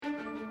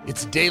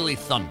It's Daily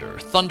Thunder,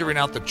 thundering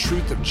out the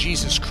truth of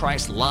Jesus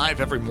Christ live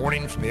every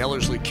morning from the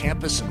Ellerslie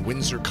campus in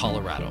Windsor,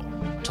 Colorado.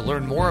 To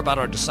learn more about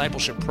our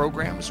discipleship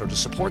programs or to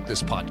support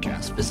this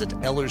podcast, visit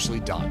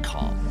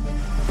Ellerslie.com.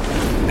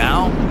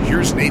 Now,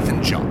 here's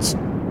Nathan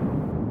Johnson.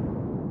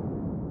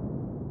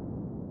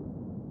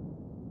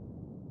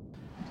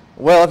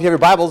 Well, if you have your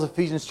Bibles,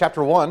 Ephesians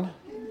chapter 1.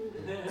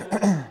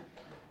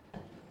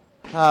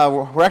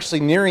 We're actually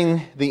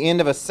nearing the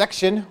end of a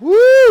section.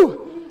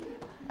 Woo!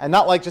 And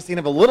not like just the end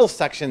of a little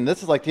section.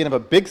 This is like the end of a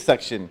big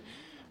section.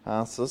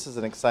 So this is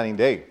an exciting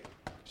day.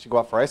 We should go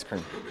out for ice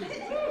cream.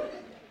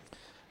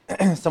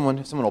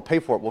 Someone will pay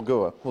for it. We'll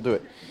go. We'll do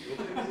it.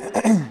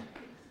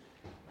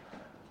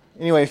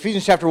 Anyway,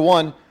 Ephesians chapter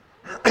 1.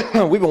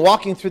 We've been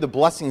walking through the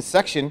blessing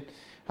section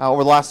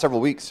over the last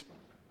several weeks.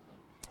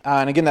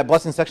 And again, that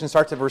blessing section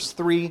starts at verse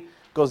 3,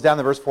 goes down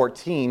to verse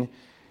 14.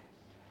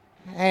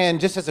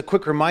 And just as a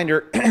quick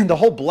reminder, the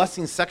whole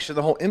blessing section,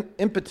 the whole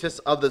impetus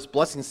of this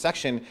blessing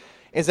section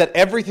is that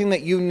everything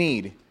that you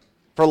need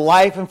for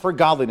life and for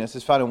godliness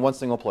is found in one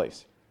single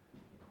place: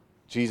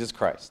 Jesus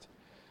Christ.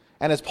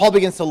 And as Paul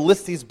begins to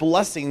list these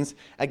blessings,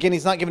 again,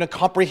 he's not giving a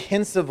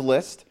comprehensive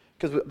list,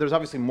 because there's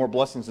obviously more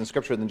blessings in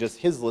Scripture than just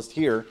his list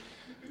here.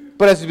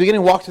 But as we begin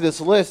to walk through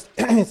this list,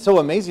 it's so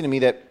amazing to me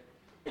that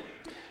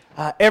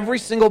every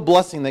single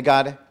blessing that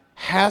God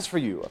has for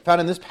you,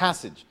 found in this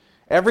passage,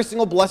 every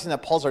single blessing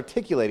that Paul's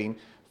articulating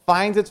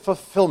finds its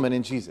fulfillment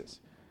in Jesus.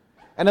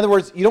 In other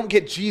words, you don't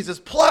get Jesus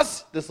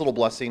plus this little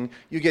blessing.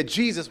 You get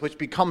Jesus, which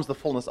becomes the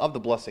fullness of the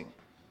blessing.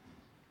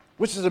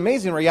 Which is an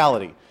amazing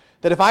reality.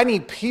 That if I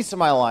need peace in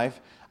my life,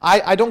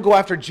 I don't go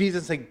after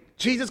Jesus and say,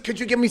 Jesus, could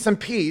you give me some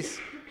peace?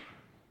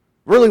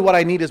 Really what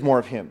I need is more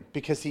of him,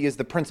 because he is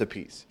the Prince of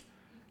Peace.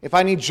 If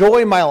I need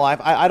joy in my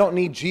life, I don't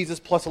need Jesus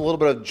plus a little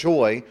bit of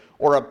joy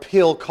or a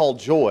pill called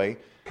joy.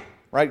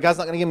 Right? God's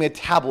not going to give me a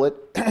tablet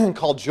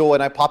called joy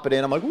and I pop it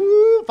in. I'm like,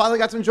 woo, finally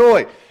got some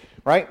joy.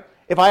 Right?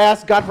 If I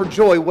ask God for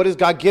joy, what does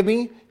God give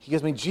me? He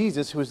gives me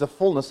Jesus, who is the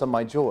fullness of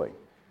my joy.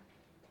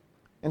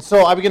 And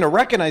so I begin to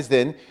recognize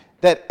then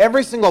that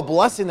every single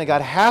blessing that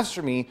God has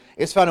for me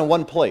is found in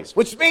one place.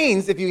 Which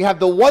means if you have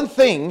the one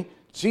thing,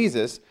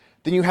 Jesus,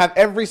 then you have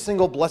every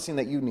single blessing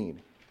that you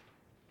need.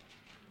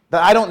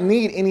 That I don't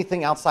need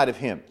anything outside of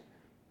him.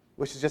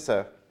 Which is just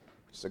a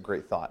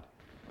great thought.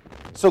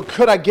 So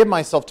could I give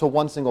myself to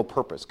one single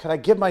purpose? Could I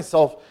give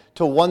myself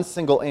to one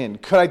single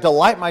end? Could I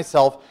delight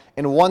myself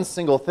in one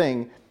single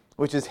thing,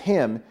 which is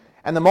him?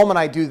 And the moment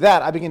I do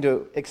that, I begin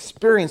to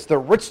experience the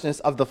richness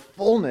of the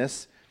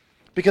fullness,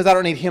 because I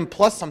don't need him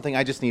plus something,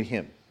 I just need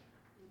him.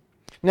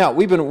 Now,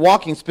 we've been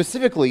walking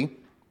specifically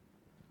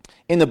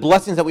in the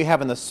blessings that we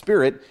have in the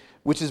Spirit,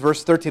 which is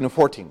verse 13 and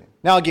 14.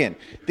 Now again,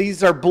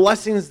 these are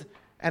blessings,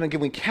 and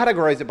again, we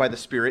categorize it by the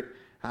Spirit,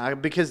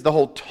 because the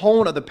whole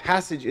tone of the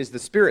passage is the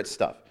Spirit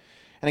stuff.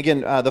 And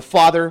again,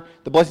 the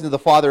blessings of the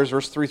Father is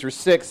verse 3 through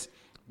 6.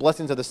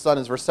 Blessings of the Son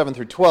is verse 7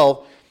 through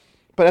 12.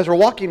 But as we're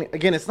walking,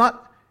 again, it's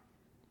not,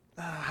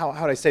 how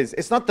would I say this?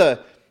 It's not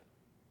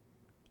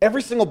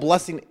every single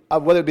blessing,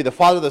 whether it be the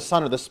Father, the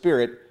Son, or the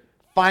Spirit,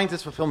 finds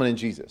its fulfillment in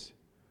Jesus.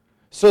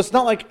 So it's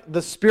not like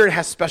the Spirit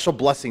has special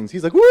blessings.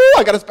 He's like, woo,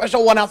 I got a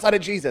special one outside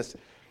of Jesus.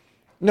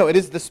 No, it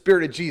is the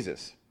Spirit of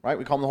Jesus, right?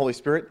 We call him the Holy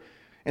Spirit.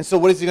 And so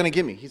what is he going to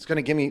give me? He's going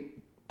to give me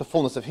the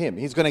fullness of him.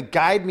 He's going to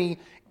guide me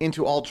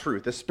into all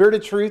truth. The Spirit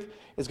of truth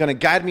is going to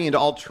guide me into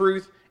all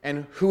truth.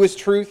 And who is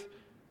truth?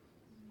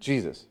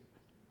 Jesus.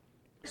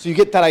 So you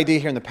get that idea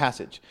here in the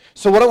passage.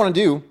 So what I want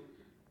to do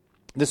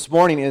this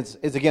morning is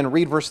again,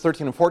 read verse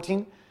 13 and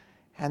 14,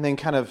 and then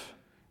kind of,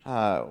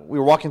 we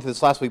were walking through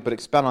this last week, but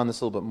expound on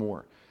this a little bit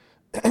more.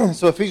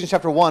 So Ephesians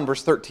chapter 1,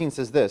 verse 13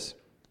 says this: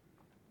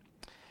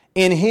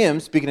 In him,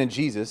 speaking of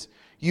Jesus,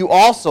 you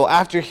also,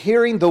 after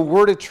hearing the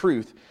word of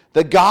truth,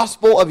 the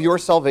gospel of your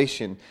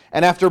salvation,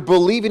 and after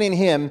believing in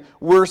him,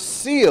 were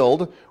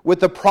sealed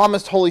with the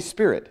promised Holy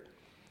Spirit,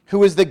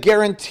 who is the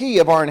guarantee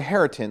of our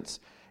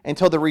inheritance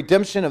until the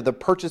redemption of the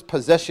purchased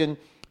possession,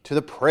 to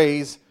the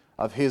praise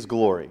of his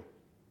glory.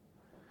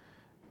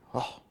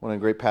 Oh, what a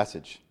great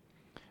passage.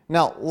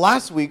 Now,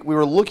 last week we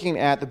were looking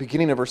at the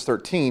beginning of verse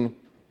 13,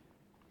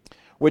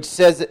 which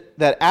says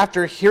that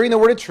after hearing the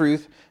word of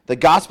truth, the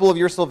gospel of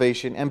your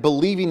salvation, and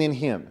believing in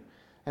him.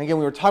 And again,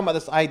 we were talking about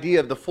this idea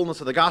of the fullness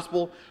of the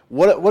gospel.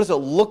 What does it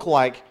look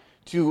like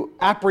to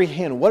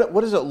apprehend? What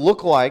does it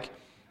look like,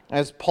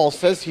 as Paul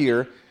says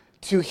here,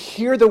 to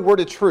hear the word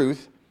of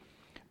truth,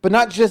 but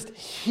not just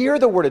hear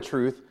the word of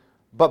truth,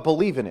 but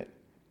believe in it?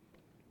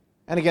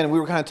 And again, we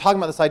were kind of talking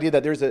about this idea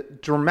that there's a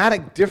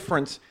dramatic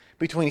difference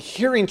between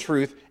hearing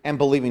truth and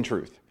believing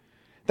truth.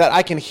 That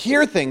I can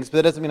hear things, but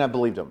that doesn't mean I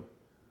believed them.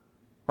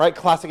 Right?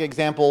 Classic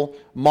example,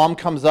 mom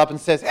comes up and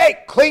says, hey,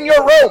 clean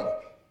your room.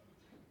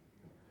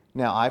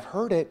 Now, I've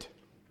heard it.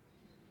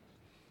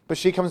 But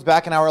she comes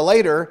back an hour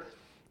later,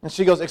 and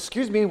she goes,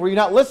 excuse me, were you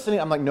not listening?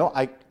 I'm like, no,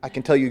 I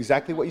can tell you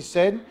exactly what you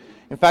said.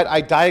 In fact,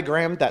 I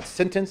diagrammed that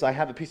sentence. I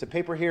have a piece of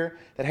paper here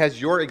that has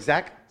your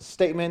exact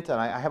statement, and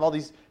I have all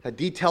these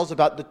details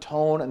about the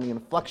tone and the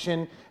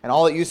inflection and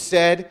all that you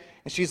said.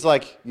 And she's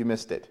like, you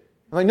missed it.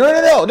 I'm like,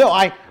 no,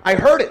 I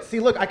heard it. See,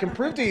 look, I can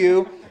prove to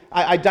you.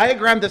 I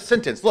diagrammed the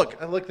sentence. Look,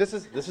 this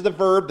is the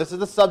verb, this is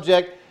the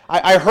subject.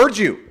 I heard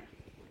you.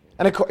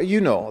 And of course,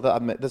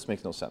 this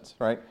makes no sense,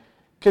 right?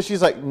 Because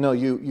she's like, no,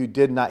 you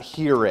did not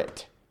hear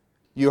it.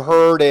 You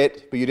heard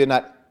it, but you did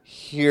not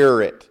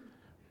hear it,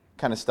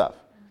 kind of stuff.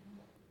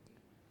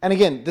 And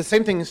again, the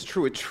same thing is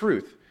true with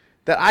truth.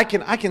 That I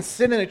can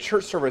sit in a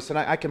church service and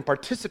I can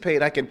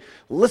participate, I can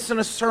listen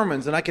to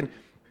sermons, and I can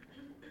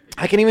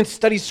even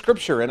study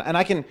scripture, and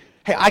I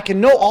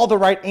can know all the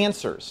right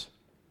answers.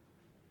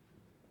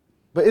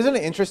 But isn't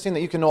it interesting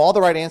that you can know all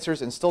the right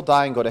answers and still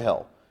die and go to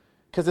hell?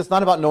 Because it's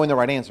not about knowing the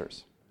right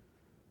answers.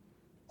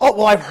 Oh,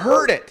 well, I've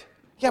heard it.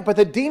 Yeah, but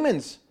the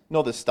demons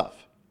know this stuff.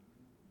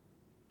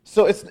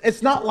 So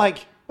it's not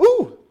like,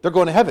 ooh, they're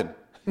going to heaven.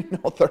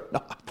 No, they're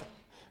not.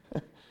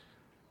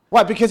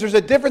 Why? Because there's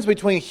a difference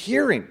between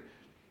hearing.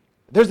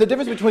 There's a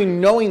difference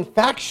between knowing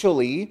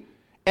factually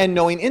and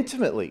knowing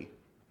intimately.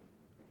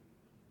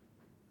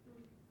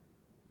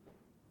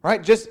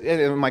 Right? Just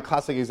in my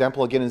classic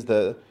example again is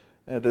the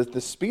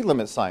speed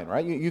limit sign,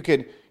 right? You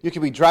could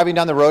be driving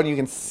down the road and you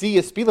can see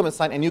a speed limit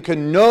sign and you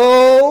can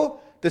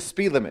know the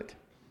speed limit.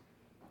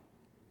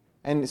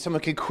 And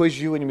someone could quiz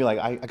you and you'd be like,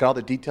 I got all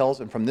the details,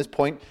 and from this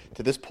point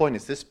to this point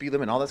is this speed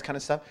limit and all this kind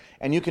of stuff.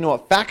 And you can know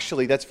it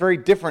factually. That's very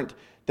different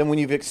than when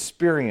you've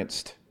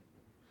experienced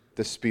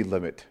the speed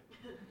limit.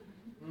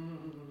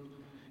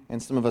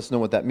 And some of us know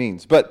what that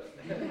means. But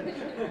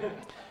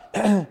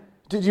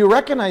did you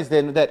recognize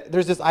then that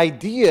there's this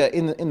idea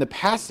in the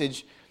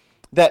passage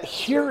that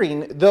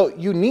hearing, though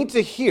you need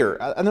to hear,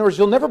 in other words,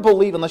 you'll never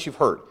believe unless you've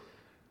heard.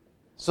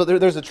 So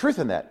there's a truth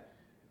in that.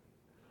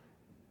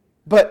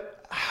 But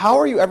how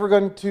are you ever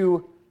going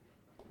to,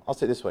 I'll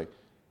say it this way,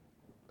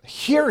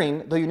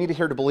 hearing, though you need to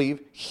hear to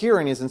believe,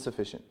 hearing is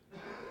insufficient.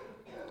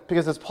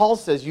 Because as Paul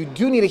says, you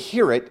do need to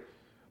hear it,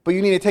 but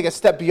you need to take a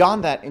step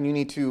beyond that and you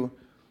need to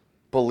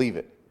believe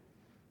it.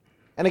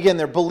 And again,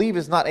 their believe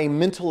is not a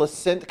mental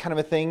assent kind of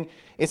a thing.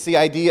 It's the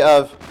idea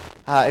of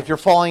if you're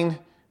falling,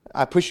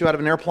 I push you out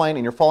of an airplane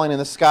and you're falling in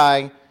the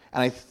sky,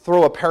 and I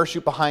throw a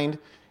parachute behind,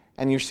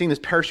 and you're seeing this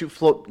parachute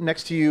float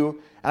next to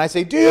you, and I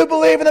say, do you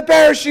believe in the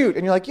parachute?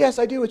 And you're like, yes,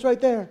 I do, it's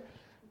right there.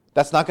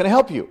 That's not going to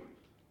help you.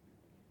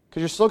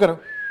 Because you're still going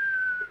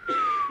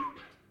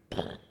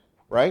to,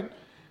 right?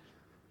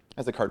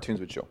 As the cartoons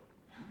would show.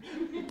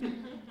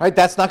 Right?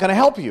 That's not going to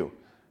help you.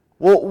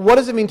 Well, what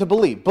does it mean to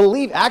believe?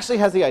 Believe actually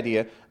has the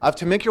idea of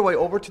to make your way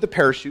over to the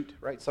parachute,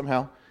 right,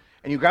 somehow,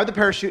 and you grab the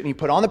parachute and you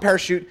put on the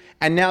parachute,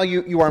 and now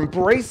you are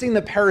embracing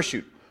the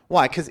parachute.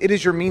 Why? Because it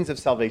is your means of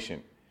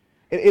salvation.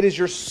 It is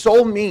your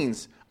sole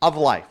means of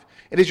life.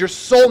 It is your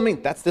sole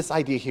means. That's this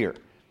idea here.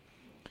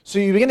 So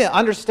you begin to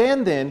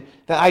understand then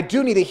that I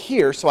do need to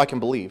hear so I can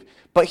believe.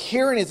 But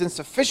hearing is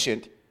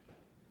insufficient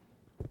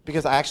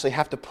because I actually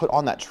have to put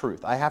on that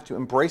truth. I have to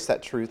embrace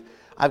that truth.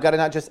 I've got to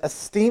not just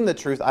esteem the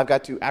truth, I've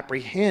got to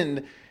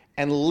apprehend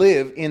and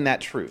live in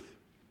that truth.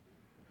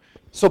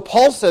 So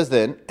Paul says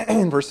then,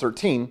 in verse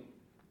 13,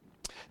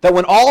 that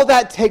when all of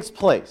that takes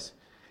place,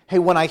 hey,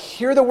 when I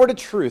hear the word of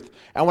truth,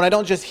 and when I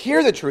don't just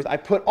hear the truth, I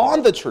put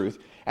on the truth,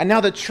 and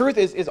now the truth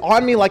is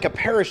on me like a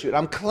parachute.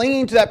 I'm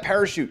clinging to that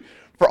parachute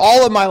for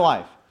all of my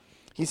life.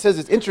 He says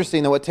it's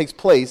interesting that what takes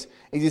place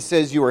is he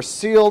says you are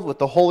sealed with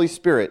the Holy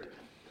Spirit,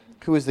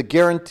 who is the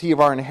guarantee of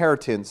our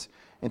inheritance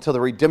until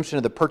the redemption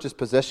of the purchased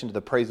possession to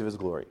the praise of his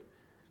glory.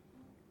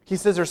 He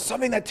says there's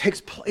something that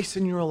takes place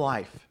in your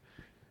life.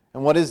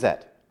 And what is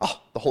that?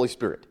 Oh, the Holy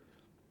Spirit.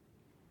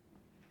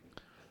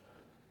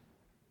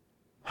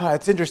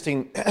 It's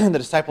interesting, the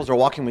disciples are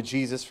walking with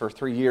Jesus for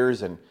 3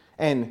 years,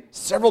 and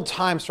several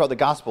times throughout the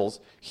Gospels,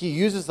 he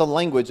uses the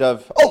language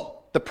of,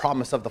 the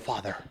promise of the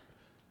Father.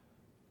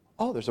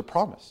 Oh, there's a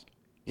promise.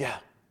 Yeah,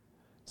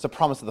 it's a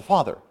promise of the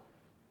Father.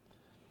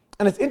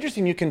 And it's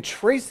interesting, you can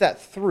trace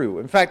that through.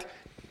 In fact,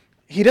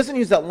 he doesn't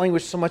use that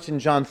language so much in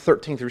John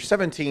 13 through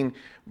 17,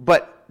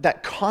 but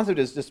that concept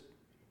is just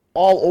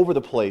all over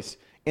the place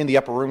in the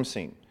upper room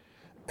scene.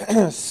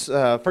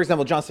 For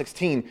example, John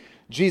 16,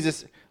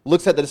 Jesus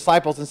looks at the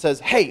disciples and says,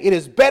 hey, it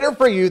is better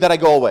for you that I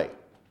go away.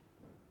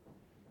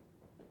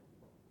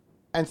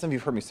 And some of you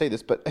have heard me say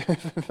this, but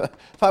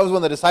if I was one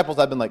of the disciples,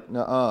 I'd been like,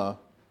 nuh-uh,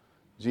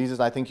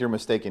 Jesus, I think you're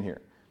mistaken here.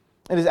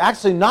 It is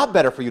actually not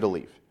better for you to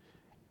leave.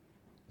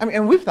 I mean,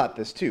 and we've thought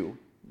this too,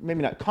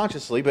 maybe not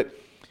consciously, but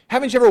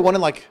haven't you ever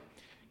wondered, like,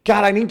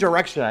 God, I need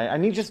direction. I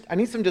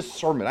need some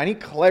discernment. I need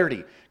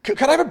clarity.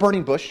 Could I have a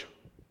burning bush?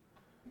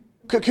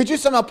 Could you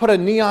somehow put a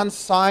neon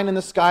sign in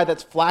the sky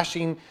that's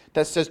flashing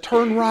that says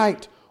turn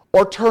right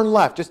or turn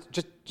left?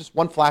 Just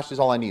one flash is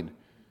all I need.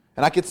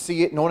 And I could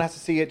see it. No one has to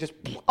see it. Just,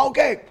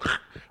 okay,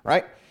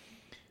 right?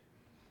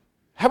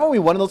 Haven't we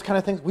wanted those kind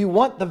of things? We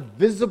want the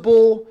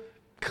visible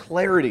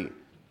clarity.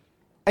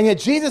 And yet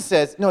Jesus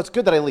says, no, it's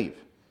good that I leave.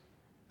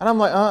 And I'm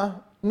like,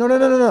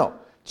 no.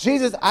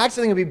 Jesus, I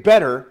actually think it would be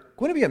better.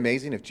 Wouldn't it be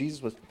amazing if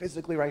Jesus was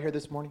physically right here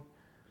this morning?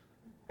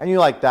 And you're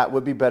like, that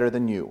would be better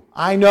than you.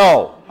 I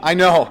know.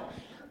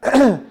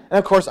 And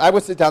of course, I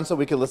would sit down so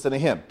we could listen to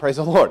him. Praise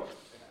the Lord.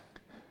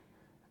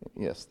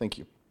 Yes, thank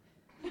you.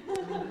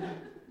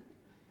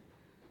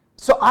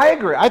 So I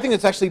agree. I think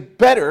it's actually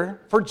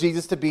better for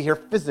Jesus to be here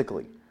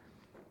physically.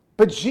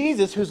 But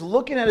Jesus, who's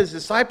looking at his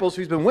disciples,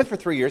 who's been with for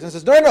 3 years, and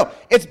says, no,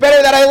 it's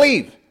better that I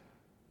leave.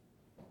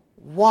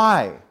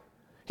 Why?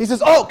 He says,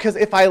 because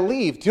if I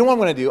leave, do you know what I'm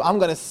going to do? I'm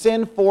going to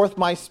send forth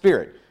my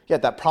Spirit. Yeah,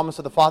 that promise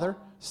of the Father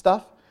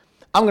stuff.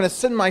 I'm going to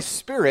send my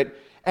Spirit,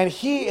 and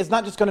he is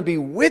not just going to be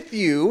with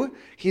you,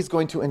 he's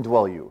going to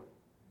indwell you.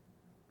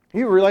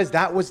 You realize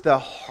that was the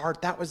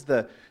heart, that was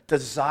the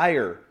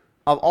desire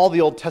of all the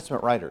Old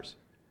Testament writers.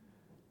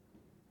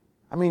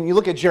 I mean, you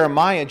look at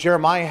Jeremiah.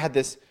 Jeremiah had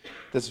this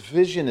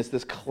vision,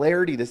 this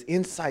clarity, this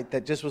insight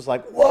that just was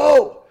like,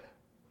 whoa!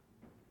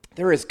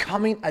 There is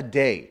coming a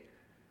day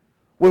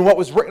when what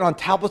was written on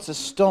tablets of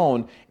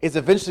stone is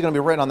eventually going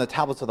to be written on the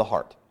tablets of the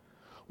heart.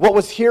 What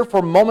was here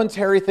for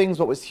momentary things,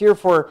 what was here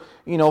for,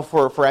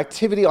 for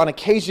activity on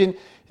occasion,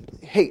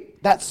 hey,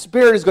 that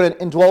Spirit is going to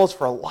indwell us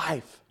for a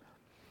life.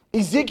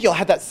 Ezekiel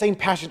had that same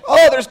passion.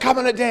 There's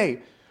coming a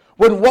day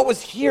when what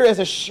was here as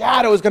a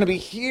shadow is going to be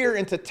here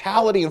in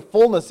totality and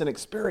fullness and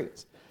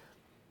experience.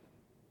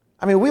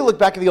 I mean, we look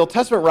back at the Old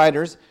Testament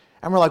writers,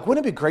 and we're like,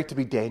 wouldn't it be great to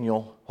be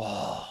Daniel?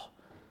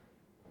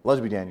 Love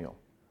to be Daniel.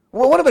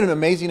 Well, would it have been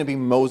amazing to be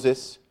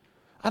Moses?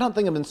 I don't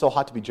think it would have been so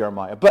hot to be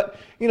Jeremiah. But,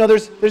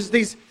 there's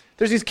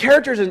these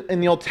characters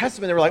in the Old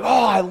Testament that were like,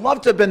 I'd love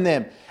to have been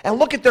them. And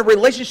look at their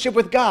relationship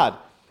with God.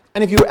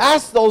 And if you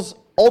ask those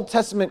Old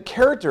Testament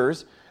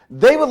characters,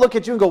 they would look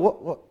at you and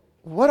go,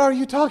 what are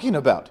you talking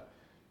about?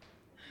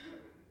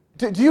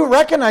 Do you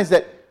recognize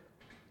that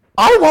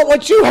I want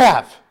what you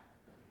have?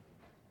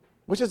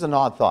 Which is an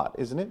odd thought,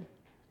 isn't it?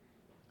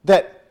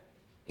 That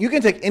you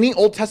can take any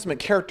Old Testament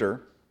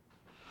character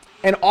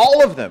and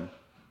all of them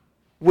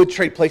would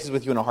trade places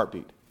with you in a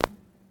heartbeat.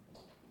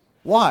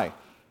 Why?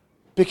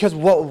 Because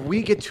what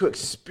we get to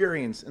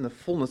experience in the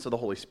fullness of the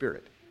Holy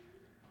Spirit.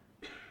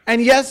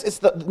 And yes,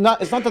 it's not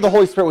that the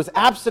Holy Spirit was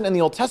absent in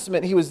the Old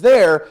Testament. He was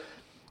there,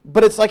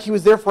 but it's like he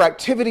was there for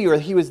activity, or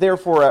he was there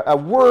for a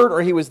word,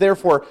 or he was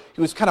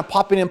kind of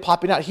popping in,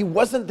 popping out. He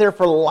wasn't there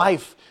for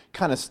life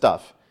kind of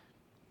stuff.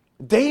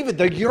 David,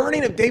 the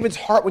yearning of David's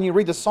heart when you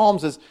read the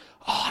Psalms is,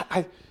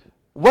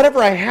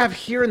 whatever I have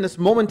here in this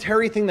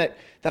momentary thing that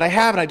I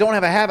have and I don't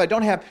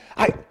have,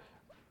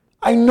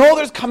 I know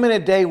there's coming a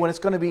day when it's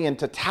going to be in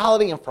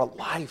totality and for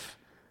life.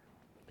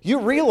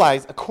 You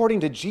realize, according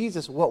to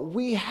Jesus, what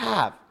we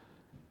have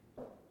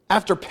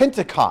after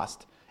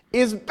Pentecost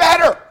is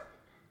better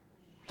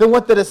than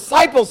what the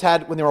disciples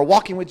had when they were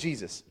walking with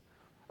Jesus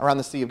around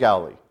the Sea of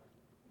Galilee.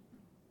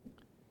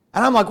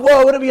 And I'm like,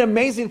 whoa, wouldn't it be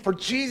amazing for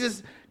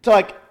Jesus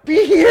to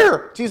be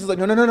here? Jesus is like,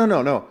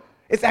 no.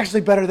 It's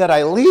actually better that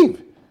I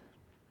leave.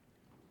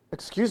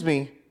 Excuse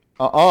me,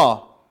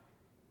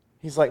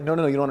 He's like, no,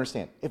 you don't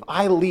understand. If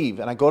I leave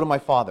and I go to my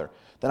Father,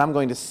 then I'm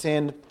going to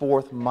send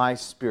forth my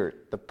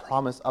Spirit, the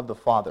promise of the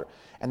Father.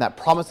 And that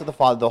promise of the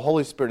Father, the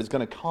Holy Spirit, is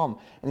going to come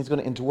and he's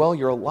going to indwell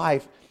your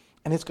life,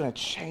 and it's going to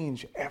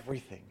change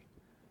everything.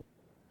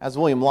 As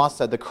William Law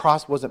said, the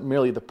cross wasn't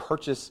merely the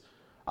purchase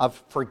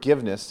of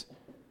forgiveness.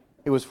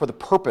 It was for the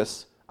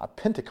purpose of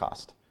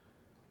Pentecost.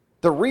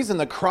 The reason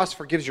the cross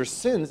forgives your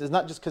sins is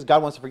not just because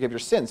God wants to forgive your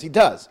sins. He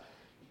does.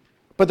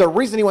 But the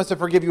reason he wants to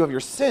forgive you of your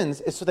sins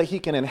is so that he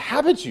can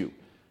inhabit you.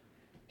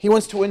 He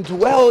wants to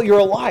indwell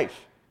your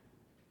life.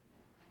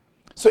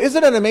 So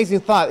isn't it an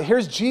amazing thought?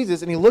 Here's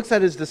Jesus, and he looks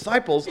at his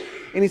disciples,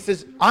 and he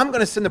says, I'm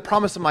going to send the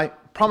promise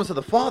of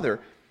the Father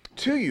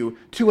to you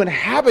to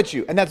inhabit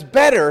you. And that's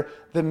better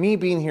than me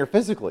being here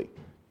physically.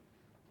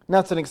 Now,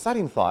 it's an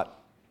exciting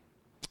thought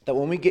that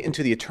when we get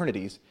into the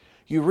eternities,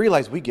 you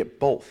realize we get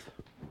both.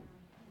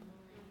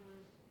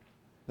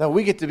 That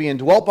we get to be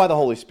indwelt by the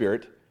Holy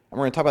Spirit, and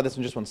we're going to talk about this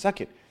in just 1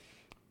 second,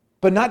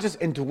 but not just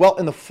indwelt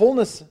in the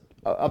fullness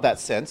of that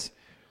sense,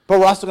 but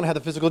we're also going to have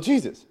the physical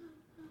Jesus.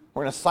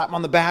 We're going to slap him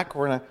on the back,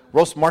 we're going to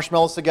roast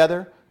marshmallows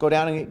together, go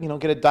down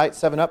and get a Diet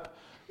 7-Up,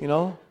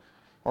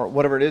 or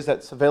whatever it is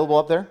that's available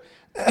up there.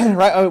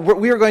 Right?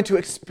 We are going to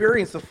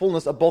experience the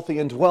fullness of both the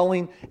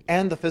indwelling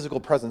and the physical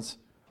presence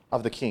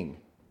of the King,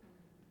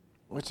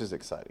 which is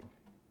exciting.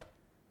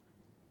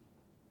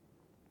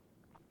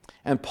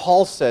 And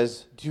Paul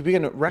says, do you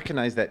begin to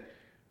recognize that,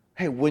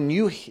 hey, when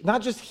you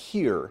not just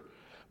hear,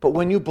 but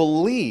when you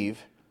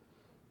believe,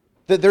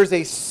 that there's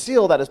a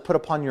seal that is put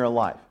upon your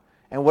life.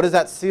 And what is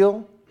that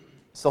seal?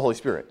 It's the Holy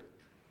Spirit.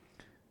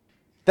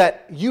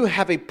 That you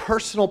have a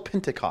personal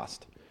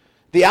Pentecost.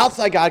 The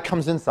outside God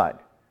comes inside.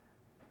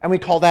 And we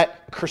call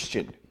that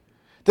Christian.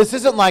 This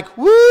isn't like,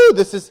 woo,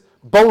 this is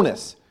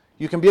bonus.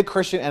 You can be a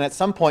Christian and at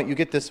some point you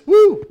get this,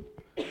 woo.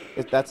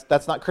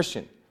 That's not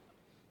Christian.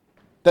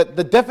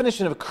 The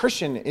definition of a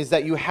Christian is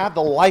that you have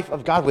the life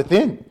of God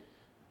within.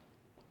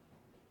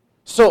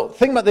 So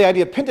think about the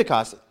idea of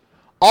Pentecost.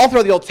 All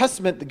throughout the Old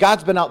Testament,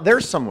 God's been out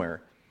there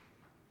somewhere.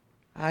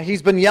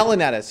 He's been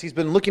yelling at us. He's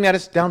been looking at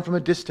us down from a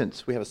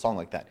distance. We have a song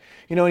like that.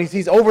 And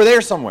he's over there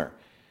somewhere.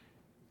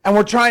 And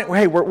we're trying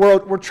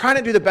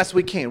to do the best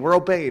we can. We're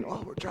obeying.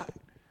 We're trying.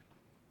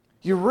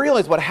 You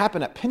realize what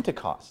happened at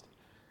Pentecost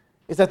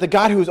is that the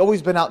God who's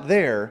always been out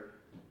there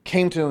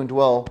came to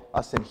indwell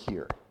us in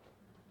here.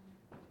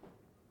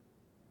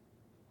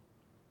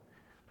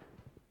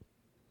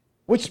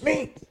 which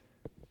means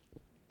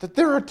that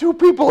there are two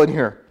people in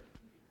here,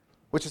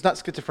 which is not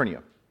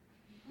schizophrenia.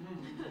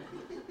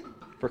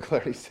 For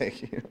clarity's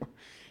sake,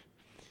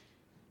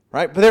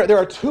 Right? But there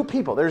are two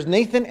people. There's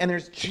Nathan and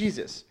there's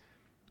Jesus.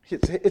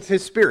 It's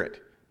his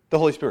Spirit, the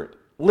Holy Spirit,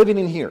 living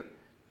in here.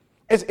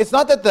 It's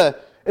not that the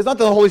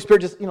Holy Spirit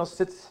just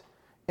sits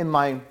in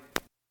my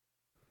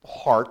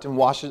heart and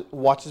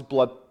watches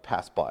blood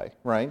pass by,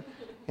 right?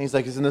 And he's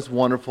like, isn't this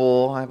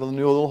wonderful? I have a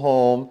new little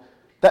home.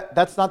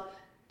 That's not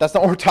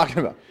what we're talking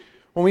about.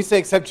 When we say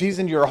accept Jesus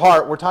into your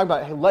heart, we're talking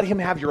about, hey, let him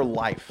have your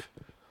life.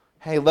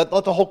 Hey, let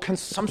the whole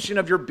consumption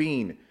of your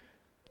being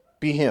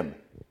be him.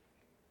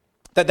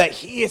 That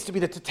he is to be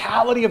the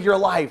totality of your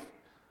life.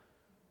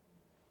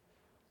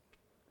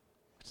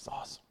 It's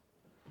awesome.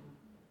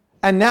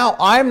 And now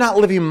I'm not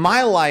living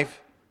my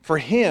life for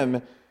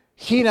him.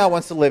 He now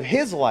wants to live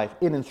his life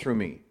in and through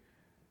me.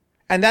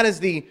 And that is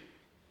the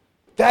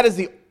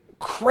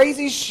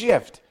crazy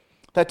shift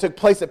that took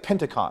place at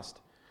Pentecost.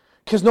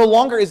 Because no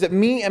longer is it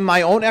me and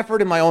my own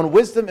effort and my own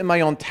wisdom and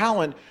my own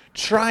talent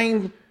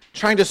trying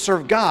to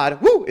serve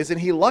God. Woo, isn't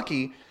he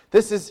lucky?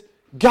 This is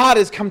God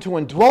has come to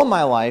indwell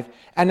my life,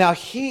 and now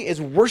he is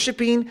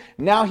worshiping,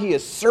 now he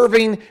is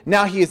serving,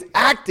 now he is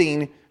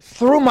acting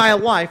through my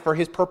life for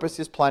his purpose,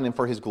 his plan, and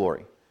for his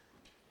glory.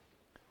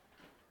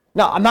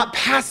 Now, I'm not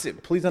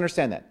passive. Please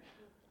understand that.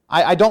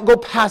 I don't go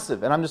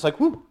passive, and I'm just like,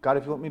 whoo, God,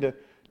 if you want me to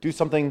do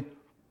something,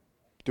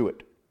 do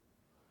it.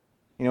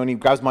 And he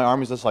grabs my arm,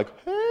 he's just like,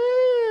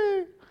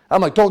 hey.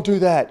 I'm like, don't do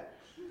that.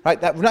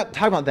 Right? We're not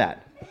talking about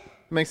that.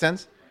 Make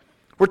sense?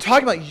 We're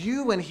talking about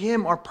you and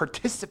him are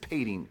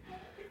participating.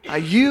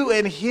 You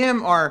and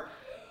him are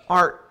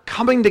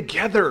coming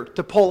together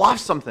to pull off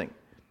something.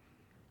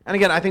 And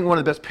again, I think one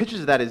of the best pictures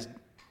of that is,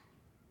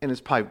 and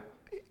it's probably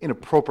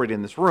inappropriate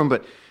in this room,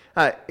 but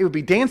it would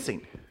be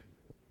dancing.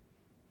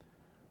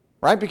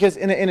 Right? Because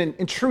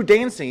in true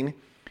dancing,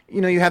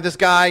 you have this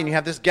guy and you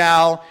have this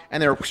gal,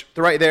 and they're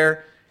right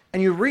there,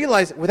 and you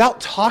realize without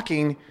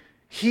talking,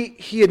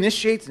 he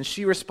initiates and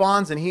she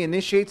responds, and he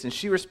initiates and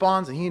she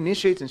responds, and he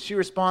initiates and she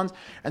responds,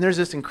 and there's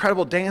this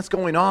incredible dance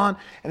going on,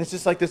 and it's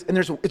just like this, and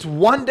it's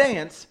one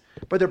dance,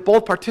 but they're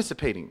both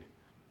participating.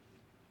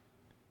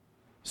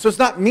 So it's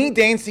not me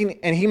dancing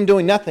and him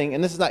doing nothing,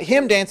 and this is not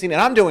him dancing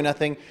and I'm doing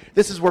nothing.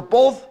 This is we're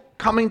both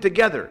coming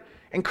together.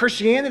 And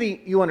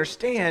Christianity, you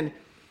understand,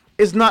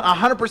 is not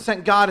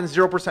 100% God and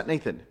 0%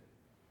 Nathan.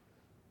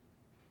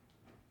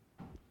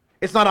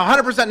 It's not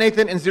 100%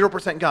 Nathan and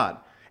 0% God.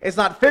 It's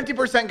not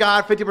 50%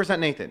 God, 50%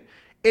 Nathan.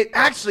 It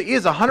actually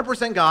is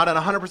 100% God and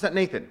 100%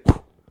 Nathan.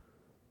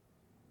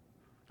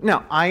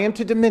 Now, I am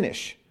to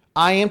diminish.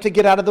 I am to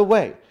get out of the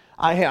way.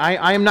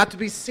 I am not to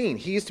be seen.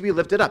 He is to be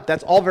lifted up.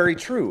 That's all very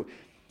true.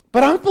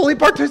 But I'm fully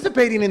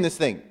participating in this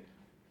thing.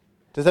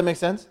 Does that make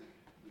sense?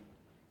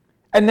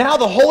 And now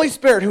the Holy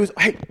Spirit,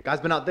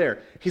 God's been out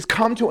there. He's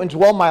come to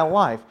indwell my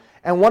life.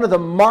 And one of the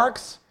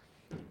marks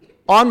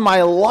on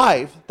my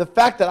life, the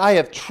fact that I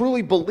have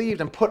truly believed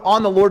and put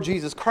on the Lord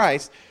Jesus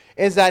Christ,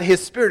 is that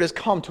his Spirit has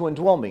come to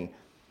indwell me.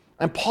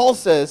 And Paul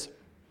says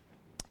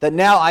that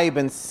now I have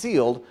been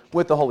sealed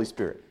with the Holy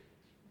Spirit.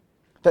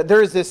 That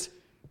there is this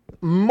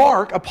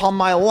mark upon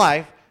my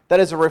life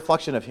that is a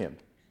reflection of him.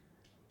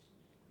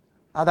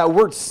 That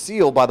word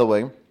seal, by the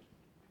way,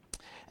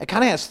 it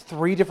kind of has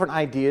three different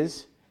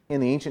ideas in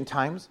the ancient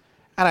times.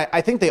 And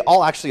I think they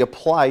all actually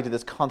apply to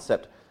this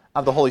concept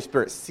of the Holy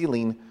Spirit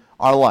sealing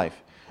our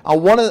life.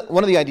 One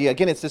of the idea,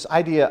 again, it's this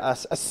idea,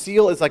 a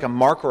seal is like a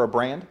mark or a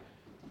brand.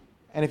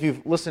 And if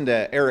you've listened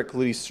to Eric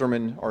Ludy's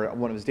sermon, or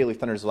one of his Daily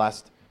Thunders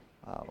last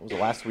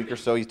week or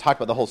so, he talked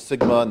about the whole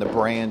sigma and the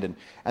brand and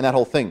that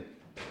whole thing.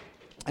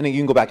 And you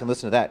can go back and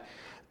listen to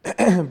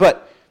that.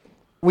 But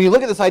when you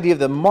look at this idea of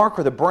the mark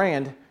or the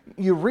brand,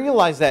 you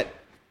realize that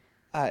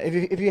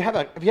if you have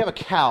a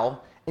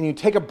cow and you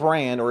take a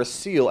brand or a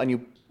seal and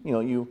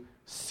you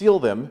seal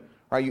them,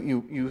 right?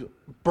 You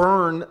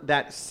burn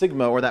that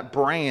sigma or that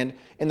brand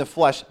in the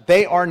flesh.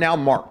 They are now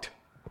marked.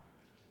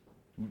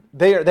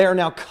 They are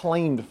now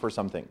claimed for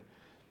something.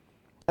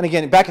 And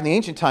again, back in the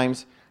ancient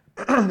times,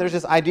 there's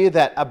this idea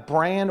that a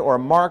brand or a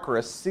mark or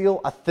a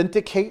seal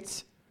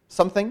authenticates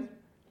something.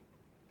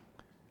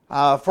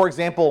 For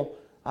example,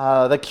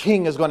 the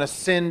king is going to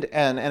send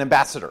an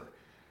ambassador.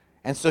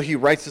 And so he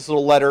writes this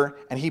little letter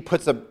and he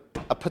puts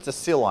a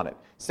seal on it,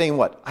 saying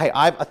what? Hey,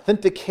 I've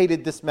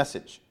authenticated this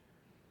message.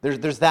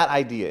 There's that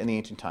idea in the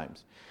ancient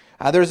times.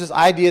 There's this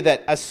idea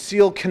that a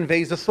seal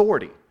conveys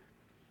authority.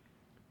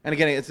 And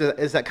again,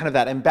 it's that kind of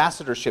that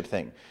ambassadorship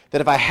thing.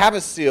 That if I have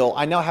a seal,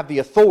 I now have the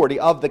authority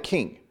of the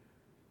king.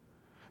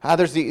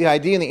 There's the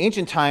idea in the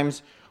ancient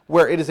times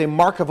where it is a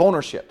mark of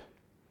ownership.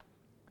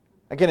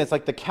 Again, it's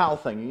like the cow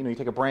thing. You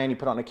take a brand, you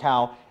put it on a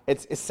cow.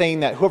 It's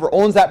saying that whoever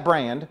owns that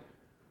brand,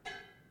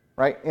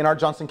 right, in our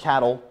Johnson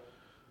cattle,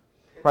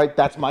 right,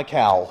 that's my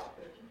cow.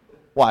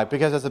 Why?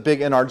 Because there's a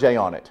big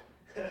NRJ on it.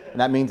 And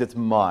that means it's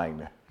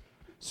mine.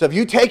 So if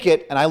you take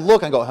it and I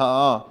look and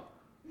go,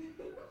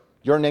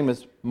 your name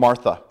is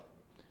Martha.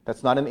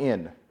 That's not an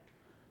N.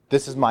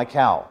 This is my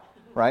cow,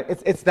 right?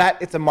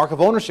 It's a mark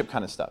of ownership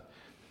kind of stuff.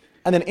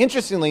 And then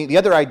interestingly, the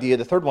other idea,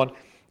 the third one,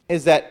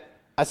 is that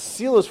a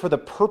seal is for the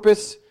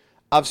purpose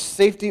of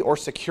safety or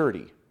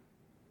security.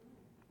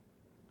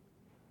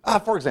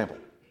 For example,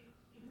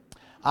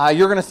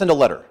 you're going to send a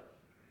letter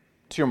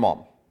to your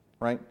mom,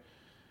 right?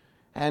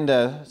 And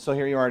so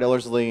here you are at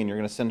Ellerslie, and you're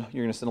going to send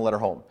a letter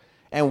home.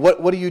 And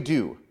what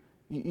do?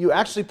 You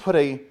actually put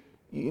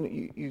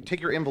you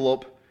take your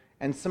envelope,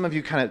 and some of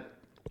you kind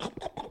of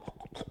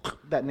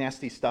that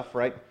nasty stuff,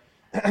 right?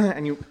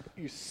 And you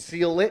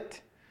seal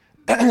it.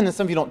 And then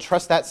some of you don't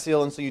trust that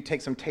seal, and so you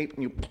take some tape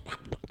and you,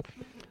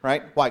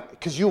 right? Why?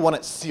 Because you want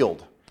it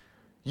sealed.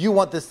 You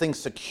want this thing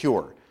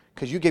secure.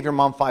 Because you gave your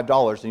mom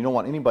 $5, and you don't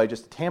want anybody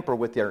just to tamper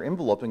with their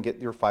envelope and get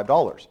your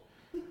 $5,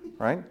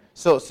 right?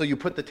 So you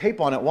put the tape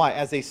on it. Why?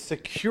 As a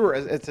secure,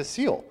 it's a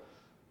seal.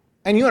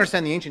 And you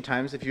understand the ancient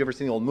times, if you've ever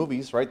seen the old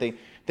movies, right?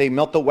 They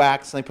melt the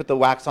wax, and they put the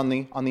wax on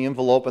the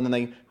envelope, and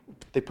then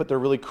they put their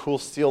really cool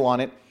seal on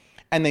it,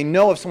 and they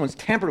know if someone's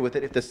tampered with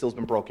it if the seal's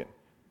been broken.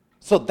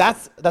 So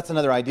that's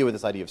another idea with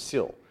this idea of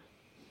seal.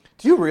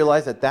 Do you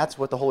realize that that's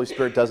what the Holy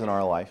Spirit does in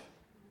our life?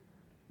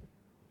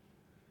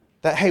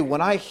 That, hey,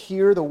 when I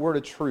hear the word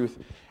of truth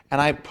and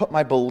I put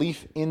my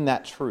belief in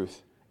that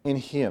truth, in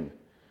Him,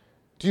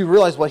 do you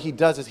realize what He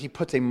does is He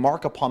puts a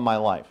mark upon my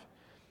life?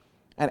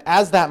 And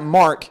as that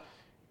mark,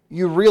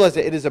 you realize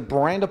that it is a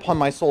brand upon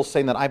my soul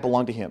saying that I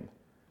belong to Him.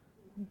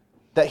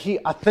 That He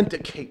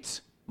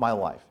authenticates my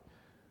life.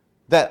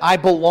 That I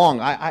belong.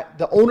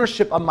 The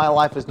ownership of my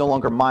life is no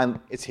longer mine,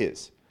 it's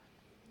His.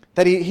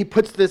 That He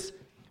puts this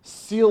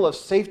seal of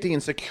safety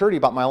and security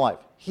about my life.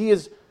 He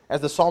is,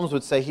 as the Psalms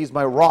would say, He's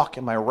my rock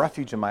and my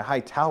refuge and my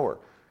high tower.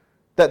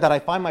 That I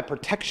find my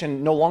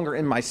protection no longer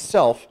in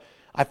myself,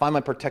 I find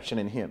my protection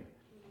in Him.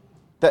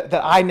 That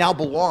I now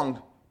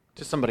belong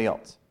to somebody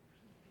else.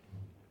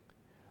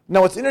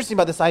 Now, what's interesting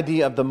about this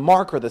idea of the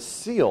mark or the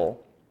seal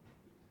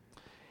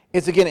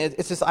is, again,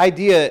 it's this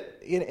idea,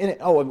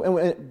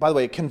 by the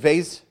way,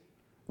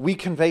 we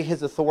convey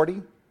His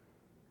authority.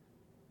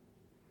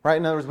 Right?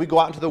 In other words, we go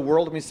out into the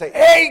world and we say,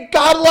 hey,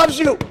 God loves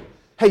you.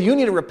 Hey, you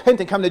need to repent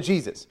and come to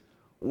Jesus.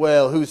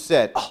 Well, who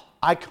said? Oh,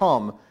 I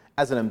come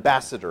as an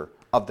ambassador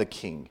of the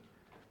King.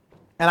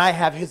 And I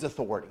have His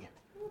authority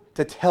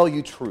to tell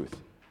you truth,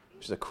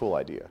 which is a cool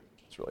idea.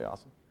 It's really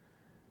awesome.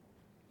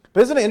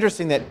 But isn't it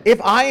interesting that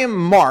if I am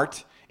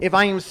marked, if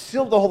I am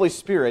sealed with the Holy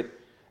Spirit,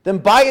 then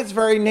by its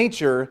very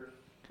nature,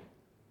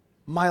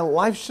 my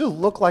life should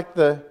look like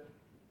the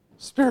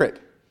Spirit.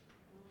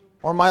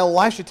 Or my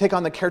life should take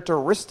on the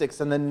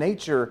characteristics and the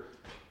nature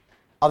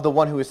of the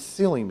one who is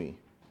sealing me.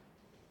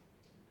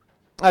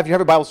 If you have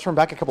your Bibles, turn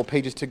back a couple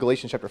pages to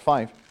Galatians chapter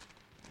 5.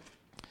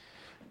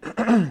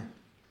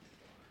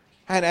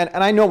 and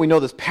I know we know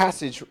this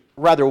passage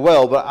rather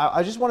well, but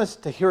I just want us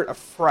to hear it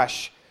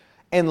afresh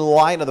in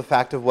light of the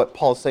fact of what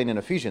Paul is saying in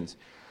Ephesians.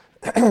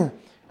 In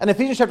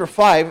Ephesians chapter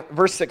 5,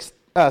 verse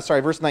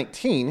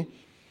 19,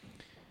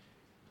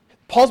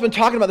 Paul's been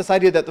talking about this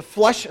idea that the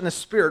flesh and the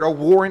spirit are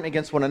warring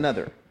against one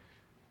another.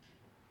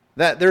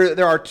 That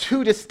there are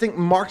two distinct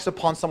marks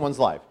upon someone's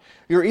life.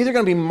 You're either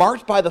going to be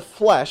marked by the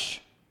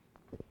flesh,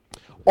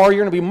 or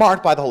you're going to be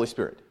marked by the Holy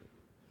Spirit.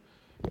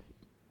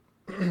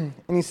 And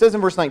he says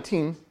in verse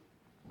 19,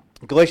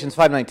 Galatians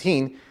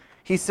 5:19,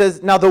 he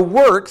says, now the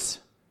works,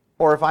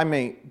 or if I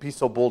may be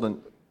so bold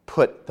and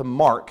put the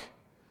mark,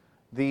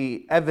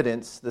 the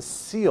evidence, the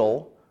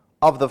seal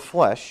of the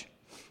flesh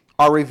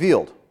are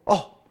revealed.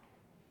 Oh,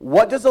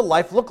 what does a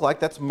life look like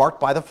that's marked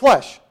by the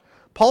flesh?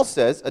 Paul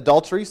says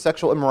adultery,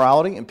 sexual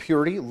immorality,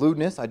 impurity,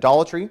 lewdness,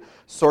 idolatry,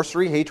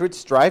 sorcery, hatred,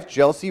 strife,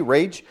 jealousy,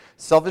 rage,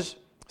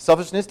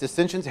 selfishness,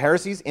 dissensions,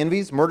 heresies,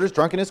 envies, murders,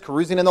 drunkenness,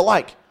 carousing, and the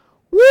like.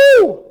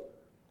 Woo!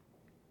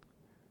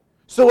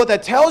 So what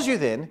that tells you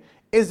then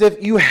is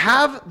if you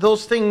have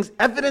those things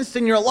evidenced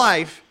in your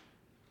life,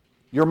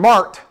 you're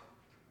marked.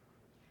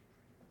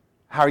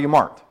 How are you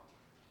marked?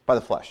 By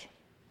the flesh.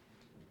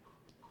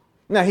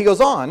 Now he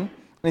goes on, and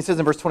he says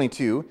in verse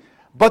 22,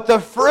 but the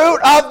fruit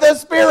of the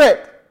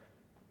Spirit.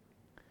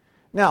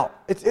 Now,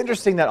 it's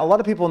interesting that a lot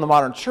of people in the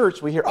modern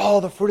church, we hear, oh,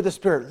 the fruit of the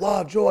Spirit,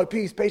 love, joy,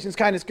 peace, patience,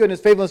 kindness, goodness,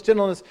 faithfulness,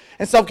 gentleness,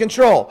 and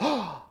self-control.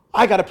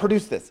 I got to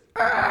produce this.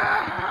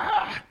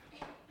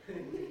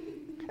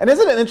 And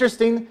isn't it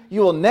interesting?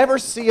 You will never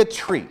see a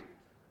tree.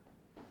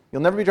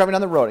 You'll never be driving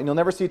down the road, and you'll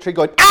never see a tree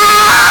going,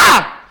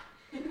 ah!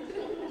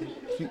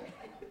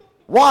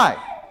 Why?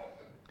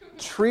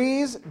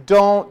 Trees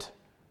don't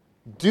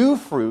do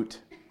fruit,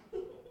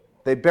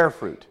 they bear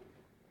fruit.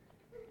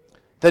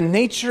 The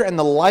nature and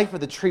the life of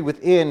the tree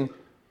within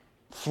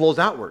flows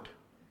outward.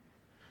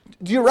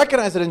 Do you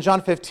recognize that in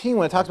John 15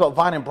 when it talks about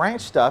vine and branch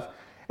stuff,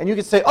 and you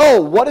can say,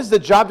 oh, what is the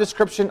job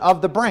description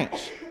of the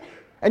branch?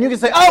 And you can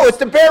say, oh, it's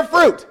to bear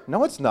fruit.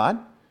 No, it's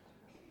not.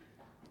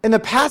 In the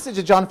passage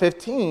of John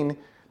 15,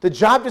 the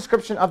job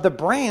description of the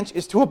branch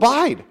is to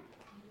abide.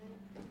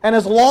 And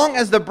as long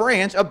as the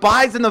branch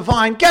abides in the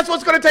vine, guess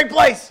what's going to take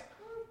place?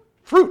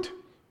 Fruit.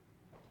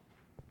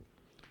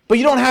 But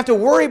you don't have to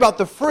worry about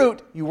the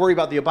fruit, you worry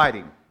about the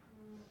abiding.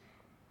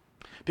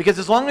 Because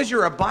as long as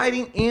you're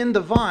abiding in the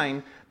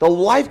vine, the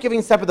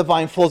life-giving sap of the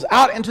vine flows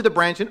out into the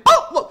branch, and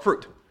oh, look,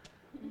 fruit.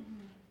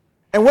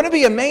 And wouldn't it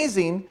be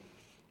amazing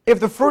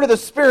if the fruit of the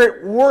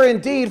Spirit were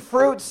indeed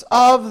fruits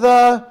of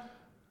the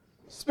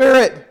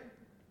Spirit?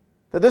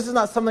 That this is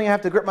not something I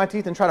have to grit my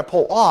teeth and try to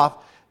pull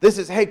off. This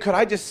is, hey, could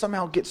I just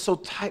somehow get so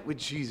tight with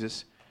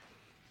Jesus?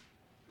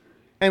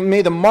 And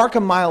may the mark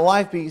of my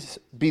life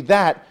be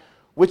that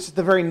which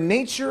the very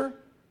nature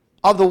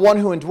of the one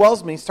who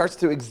indwells me starts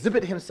to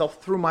exhibit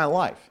himself through my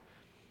life.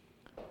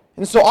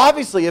 And so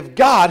obviously, if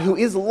God, who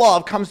is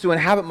love, comes to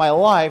inhabit my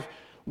life,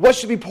 what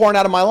should be pouring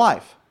out of my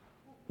life?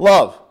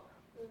 Love.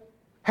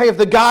 Hey, if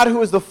the God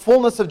who is the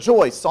fullness of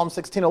joy, Psalm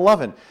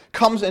 16:11,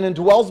 comes and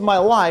indwells my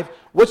life,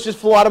 what should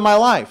flow out of my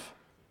life?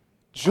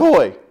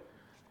 Joy.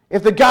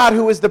 If the God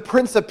who is the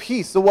Prince of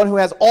Peace, the one who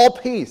has all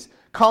peace,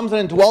 comes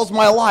and indwells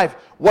my life,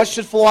 what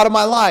should flow out of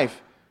my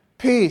life?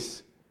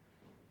 Peace.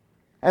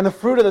 And the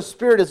fruit of the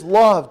Spirit is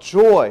love,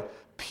 joy,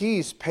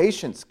 peace,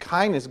 patience,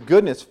 kindness,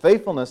 goodness,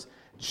 faithfulness,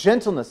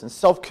 gentleness, and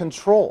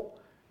self-control.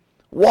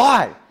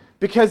 Why?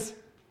 Because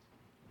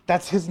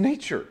that's his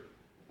nature.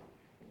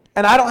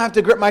 And I don't have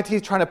to grit my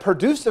teeth trying to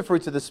produce the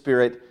fruits of the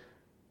Spirit.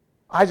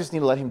 I just need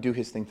to let him do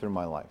his thing through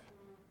my life.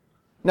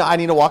 Now, I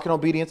need to walk in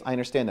obedience. I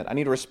understand that. I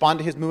need to respond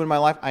to his movement in my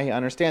life. I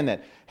understand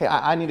that. Hey,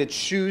 I need to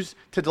choose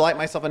to delight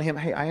myself in him.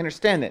 Hey, I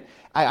understand that.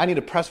 I need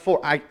to press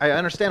forward. I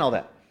understand all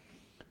that.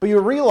 But you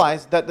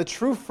realize that the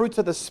true fruits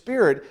of the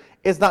Spirit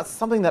is not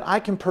something that I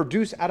can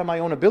produce out of my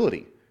own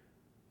ability.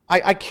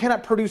 I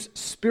cannot produce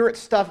Spirit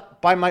stuff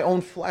by my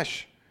own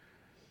flesh.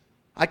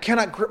 I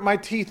cannot grit my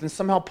teeth and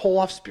somehow pull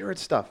off Spirit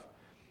stuff.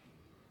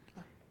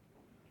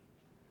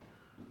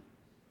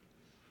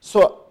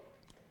 So,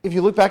 if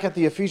you look back at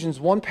the Ephesians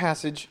 1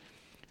 passage,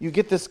 you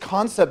get this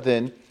concept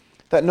then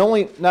that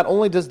not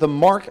only does the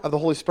mark of the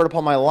Holy Spirit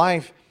upon my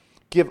life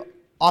give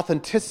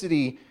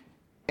authenticity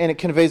and it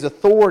conveys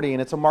authority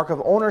and it's a mark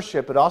of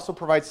ownership, it also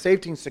provides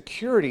safety and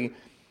security,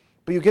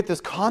 but you get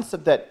this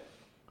concept that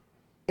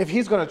if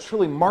he's going to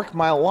truly mark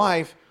my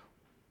life,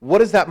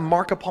 what is that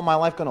mark upon my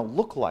life going to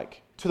look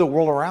like to the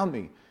world around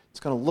me? It's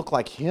going to look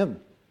like him.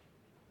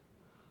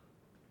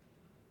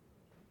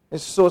 And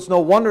so it's no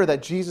wonder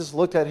that Jesus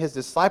looked at his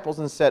disciples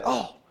and said,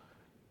 oh,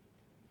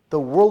 the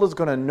world is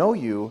going to know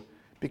you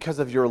because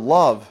of your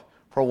love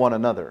for one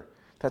another.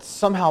 That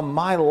somehow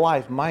my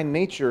life, my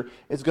nature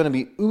is going to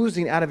be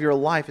oozing out of your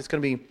life. It's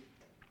going to be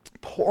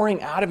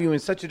pouring out of you in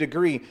such a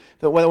degree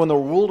that when the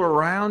world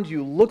around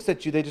you looks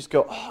at you, they just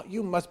go, oh,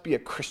 you must be a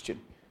Christian.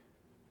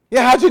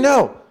 Yeah, how'd you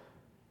know?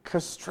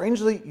 Because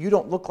strangely, you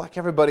don't look like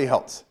everybody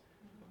else.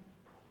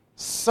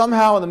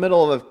 Somehow in the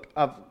middle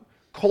of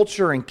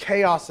culture and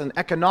chaos and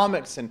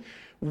economics and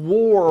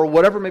war or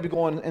whatever may be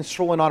going and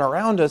strolling on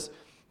around us,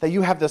 that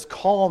you have this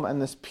calm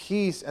and this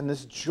peace and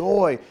this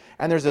joy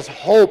and there's this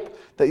hope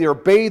that you're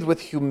bathed with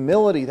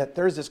humility, that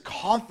there's this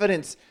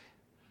confidence.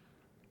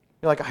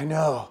 You're like, I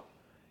know,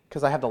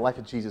 because I have the life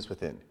of Jesus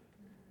within.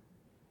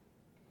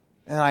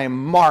 And I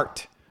am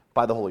marked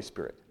by the Holy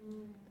Spirit.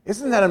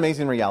 Isn't that an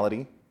amazing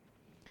reality?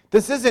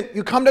 This isn't,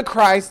 you come to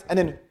Christ and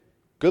then,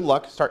 good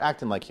luck, start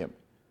acting like him.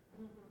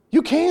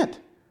 You can't.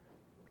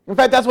 In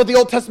fact, that's what the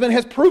Old Testament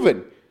has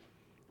proven.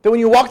 That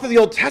when you walk through the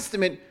Old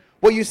Testament,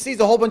 what you see is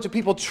a whole bunch of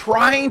people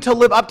trying to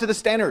live up to the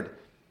standard,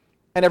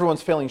 and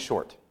everyone's failing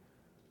short.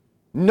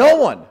 No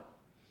one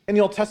in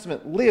the Old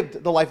Testament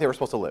lived the life they were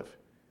supposed to live.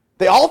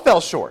 They all fell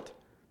short.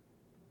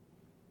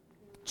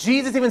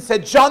 Jesus even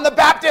said John the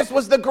Baptist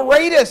was the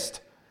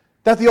greatest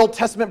that the Old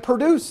Testament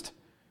produced.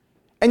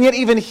 And yet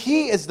even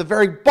he is the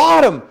very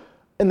bottom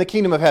in the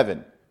kingdom of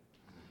heaven.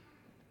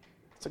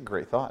 That's a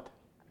great thought.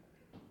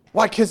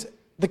 Why? Because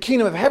the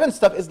kingdom of heaven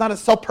stuff is not a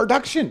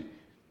self-production.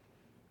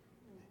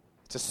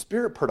 It's a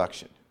spirit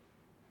production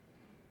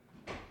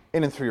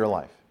in and through your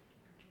life.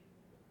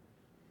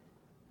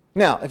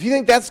 Now, if you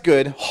think that's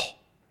good,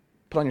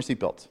 put on your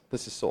seatbelts.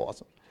 This is so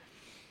awesome.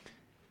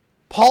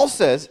 Paul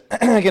says,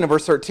 again in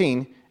verse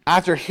 13,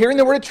 after hearing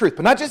the word of truth,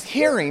 but not just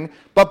hearing,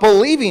 but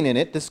believing in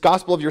it, this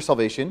gospel of your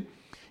salvation,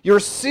 you're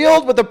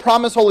sealed with the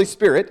promised Holy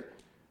Spirit,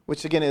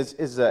 which again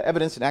is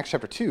evidence in Acts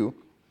chapter 2.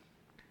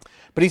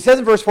 But he says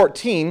in verse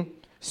 14,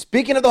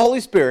 speaking of the Holy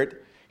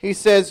Spirit, he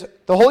says,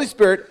 the Holy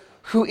Spirit,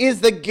 who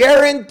is the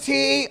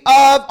guarantee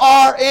of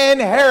our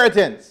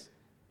inheritance.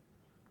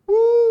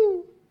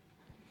 Woo!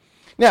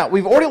 Now,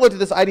 we've already looked at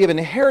this idea of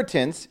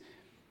inheritance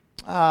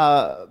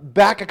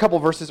back a couple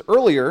verses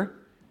earlier.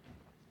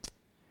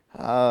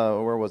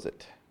 Where was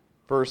it?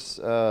 Verse...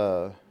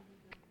 where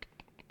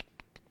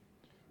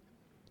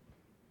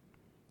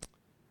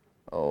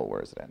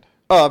does it end?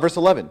 Verse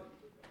 11.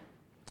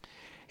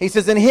 He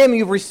says, in him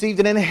you've received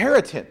an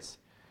inheritance.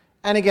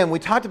 And again, we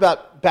talked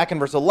about back in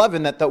verse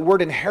 11 that the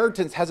word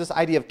inheritance has this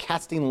idea of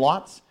casting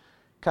lots,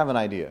 kind of an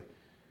idea.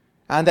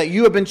 And that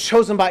you have been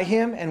chosen by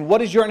him. And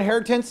what is your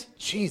inheritance?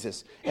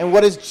 Jesus. And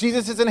what is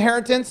Jesus'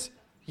 inheritance?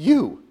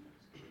 You.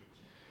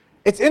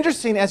 It's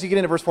interesting as you get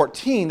into verse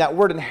 14, that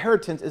word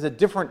inheritance is a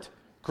different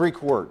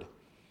Greek word.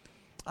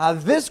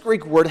 This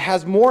Greek word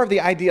has more of the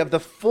idea of the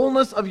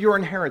fullness of your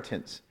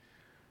inheritance.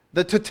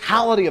 The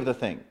totality of the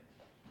thing.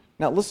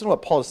 Now listen to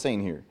what Paul is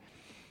saying here.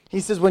 He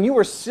says, when you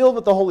were sealed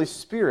with the Holy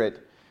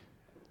Spirit,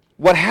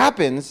 what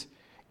happens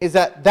is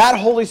that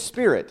Holy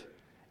Spirit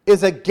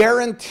is a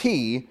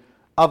guarantee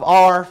of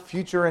our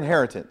future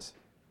inheritance.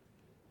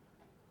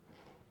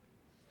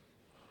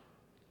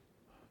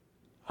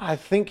 I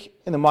think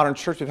in the modern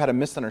church we've had a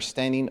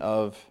misunderstanding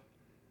of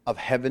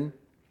heaven.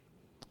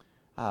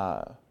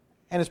 And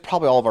it's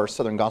probably all of our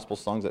Southern Gospel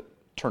songs that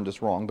turned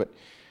us wrong. But,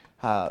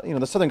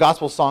 the Southern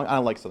Gospel song, I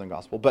don't like Southern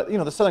Gospel, but,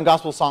 the Southern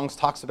Gospel songs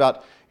talks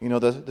about,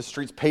 the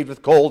streets paved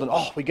with gold and,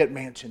 we get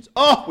mansions.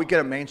 Oh, we get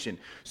a mansion.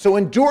 So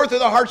endure through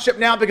the hardship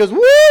now because,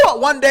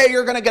 one day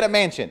you're going to get a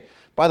mansion.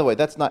 By the way,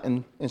 that's not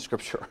in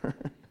Scripture.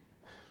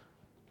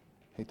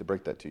 Hate to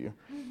break that to you.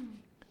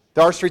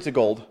 There are streets of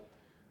gold.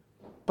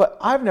 But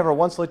I've never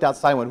once looked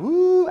outside and went,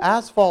 woo,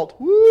 asphalt,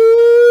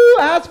 woo,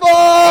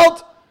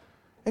 asphalt.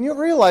 And you'll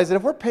realize that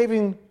if we're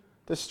paving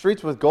the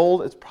streets with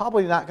gold, it's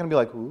probably not going to be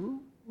like, ooh,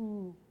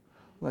 I'm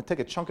going to take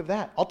a chunk of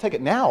that. I'll take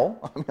it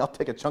now. I'll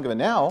take a chunk of it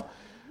now.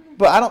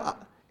 But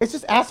it's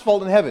just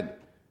asphalt in heaven.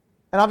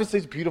 And obviously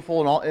it's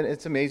beautiful and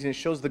it's amazing. It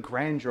shows the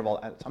grandeur of all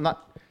that.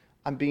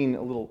 I'm being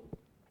a little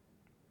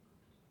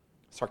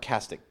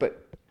sarcastic,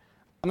 but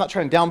I'm not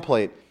trying to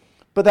downplay it.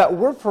 But that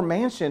word for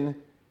mansion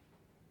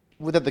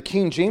that the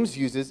King James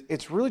uses,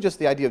 it's really just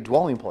the idea of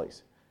dwelling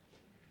place.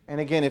 And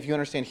again, if you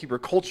understand Hebrew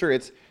culture,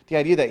 it's the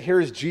idea that here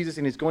is Jesus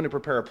and he's going to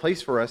prepare a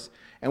place for us.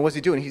 And what's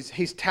he doing?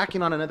 He's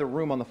tacking on another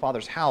room on the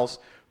Father's house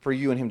for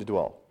you and him to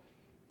dwell.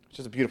 Which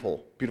is a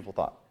beautiful, beautiful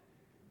thought.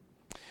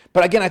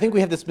 But again, I think we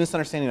have this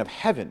misunderstanding of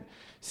heaven.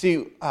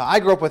 See, I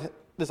grew up with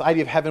this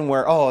idea of heaven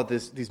where,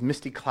 these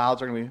misty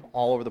clouds are going to be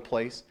all over the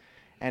place.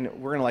 And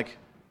we're going to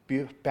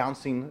be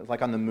bouncing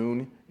like on the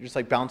moon. You're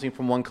just bouncing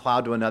from one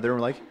cloud to another. And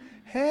we're like,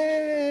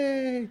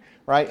 hey,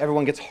 right?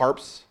 Everyone gets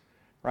harps,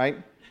 right?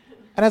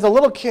 And as a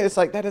little kid, it's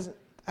like, that doesn't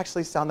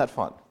actually sound that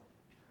fun.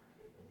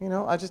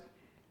 I just,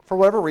 for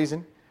whatever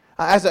reason,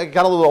 as I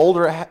got a little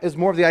older, it's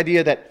more of the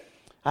idea that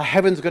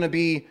heaven's going to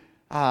be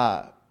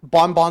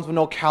bonbons with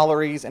no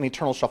calories and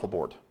eternal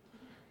shuffleboard.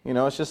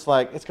 It's just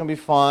like, it's going to be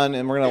fun,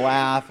 and we're going to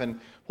laugh,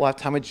 and we'll have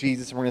time with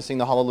Jesus, and we're going to sing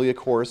the Hallelujah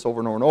chorus over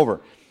and over and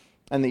over.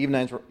 And the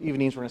evenings we're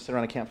going to sit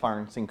around a campfire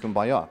and sing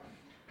Kumbaya.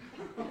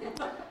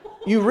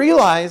 You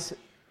realize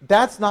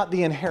that's not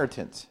the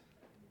inheritance.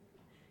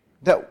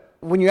 That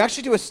when you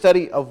actually do a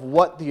study of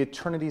what the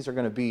eternities are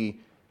going to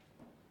be,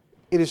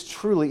 it is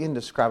truly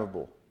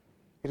indescribable.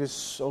 It is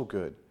so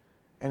good.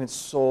 And it's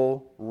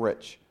so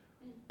rich.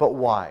 But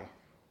why?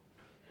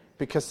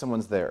 Because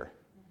someone's there.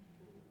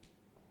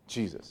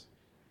 Jesus.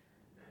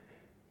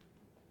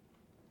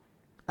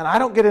 And I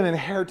don't get an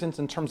inheritance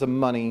in terms of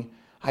money.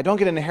 I don't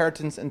get an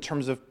inheritance in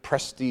terms of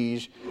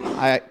prestige.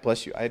 I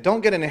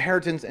don't get an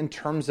inheritance in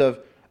terms of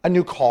a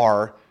new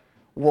car.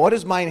 What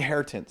is my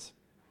inheritance?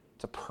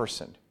 It's a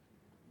person.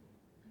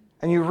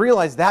 And you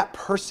realize that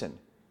person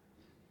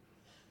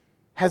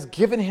has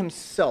given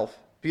himself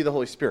via the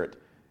Holy Spirit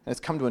and has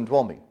come to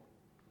indwell me.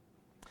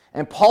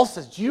 And Paul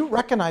says, do you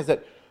recognize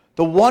that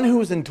the one who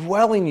is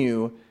indwelling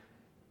you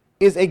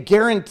is a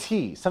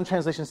guarantee? Some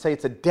translations say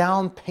it's a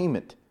down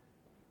payment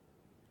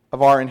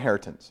of our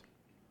inheritance.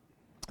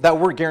 That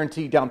word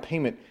guarantee, down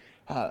payment,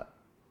 the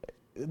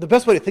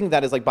best way to think of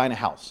that is like buying a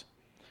house.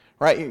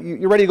 Right?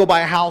 You're ready to go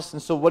buy a house,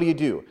 and so what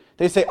do?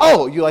 They say,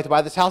 you like to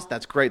buy this house?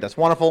 That's great. That's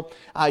wonderful.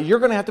 You're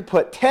going to have to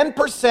put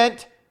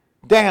 10%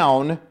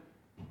 down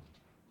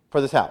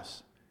for this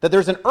house. That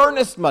there's an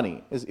earnest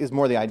money is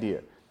more the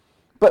idea.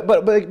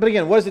 But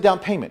again, what is the down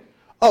payment?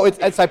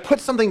 It's I put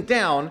something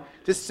down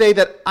to say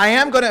that I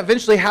am going to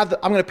eventually I'm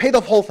going to pay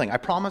the whole thing. I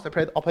promise I'll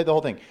pay the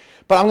whole thing.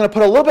 But I'm going to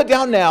put a little bit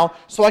down now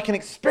so I can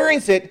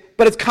experience it,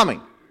 but it's coming.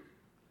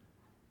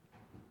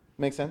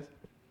 Make sense?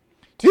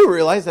 Do you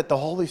realize that the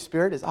Holy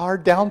Spirit is our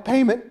down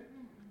payment?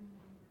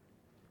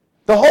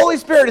 The Holy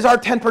Spirit is our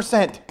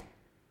 10%.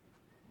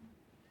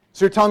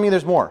 So you're telling me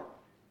there's more?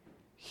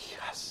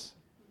 Yes.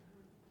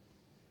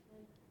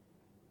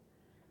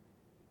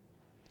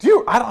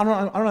 I don't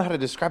know how to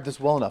describe this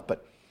well enough,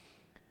 but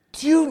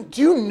do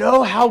you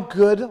know how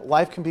good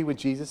life can be with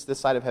Jesus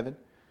this side of heaven?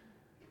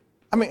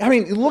 I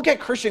mean, look at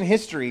Christian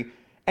history,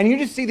 and you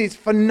just see these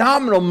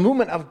phenomenal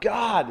movement of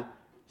God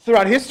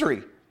throughout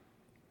history.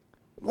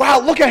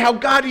 Wow, look at how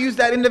God used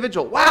that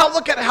individual. Wow,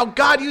 look at how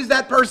God used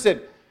that person.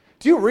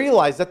 Do you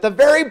realize that the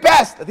very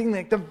best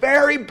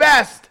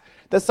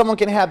that someone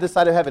can have this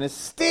side of heaven is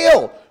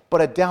still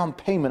but a down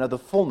payment of the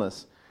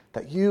fullness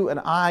that you and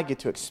I get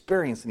to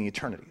experience in the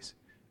eternities?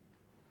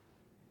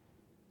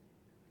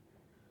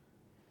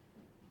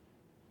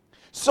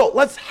 So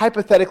let's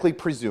hypothetically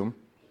presume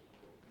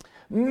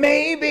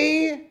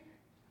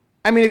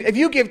if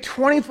you give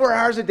 24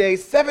 hours a day,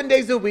 7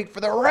 days a week for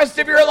the rest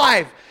of your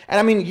life,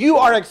 and you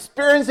are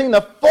experiencing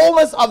the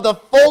fullness of the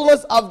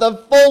fullness of the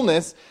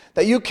fullness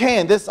that you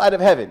can this side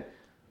of heaven.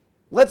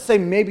 Let's say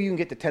maybe you can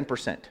get to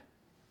 10%.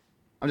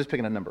 I'm just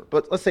picking a number,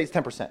 but let's say it's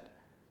 10%.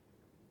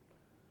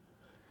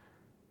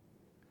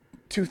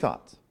 Two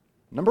thoughts.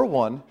 Number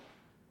one,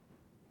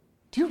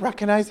 do you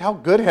recognize how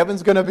good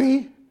heaven's going to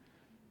be?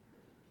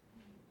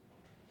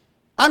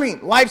 I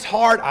mean, life's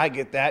hard, I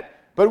get that.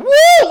 But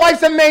woo,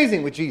 life's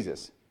amazing with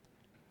Jesus.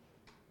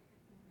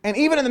 And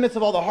even in the midst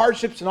of all the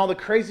hardships and all the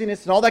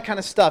craziness and all that kind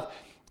of stuff,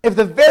 if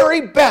the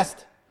very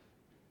best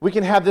we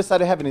can have this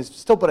side of heaven is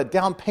still but a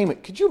down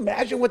payment, could you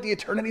imagine what the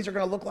eternities are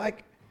going to look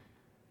like?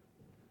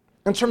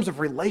 In terms of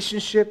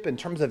relationship, in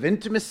terms of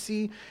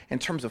intimacy, in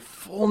terms of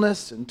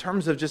fullness, in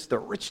terms of just the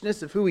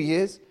richness of who he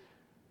is.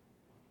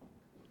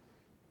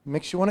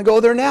 Makes you want to go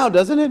there now,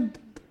 doesn't it?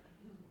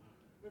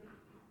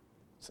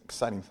 It's an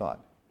exciting thought.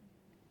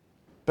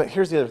 But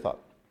here's the other thought.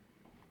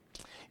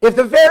 If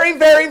the very,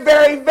 very,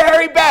 very,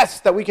 very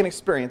best that we can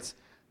experience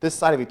this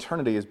side of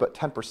eternity is but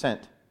 10%,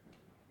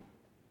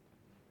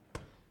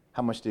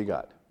 how much do you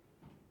got?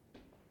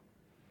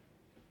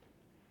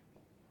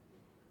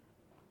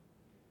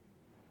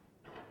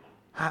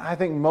 I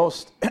think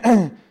most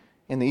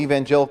in the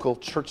evangelical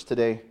church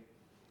today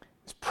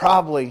is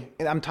probably,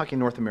 and I'm talking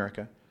North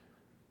America,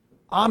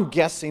 I'm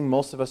guessing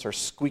most of us are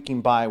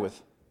squeaking by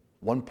with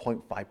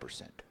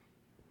 1.5%.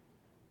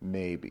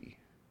 Maybe.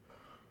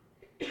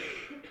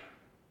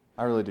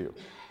 I really do.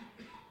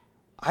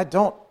 I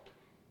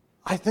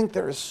think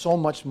there is so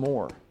much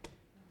more.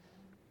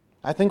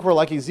 I think we're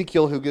like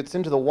Ezekiel who gets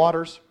into the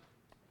waters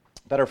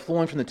that are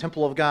flowing from the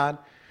temple of God,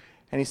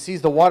 and he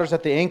sees the waters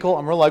at the ankle,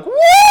 and we're like, woo,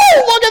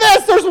 look at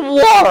this, there's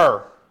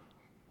water.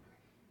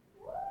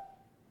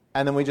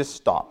 And then we just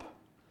stop.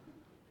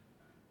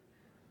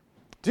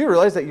 Do you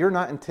realize that you're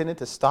not intended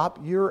to stop?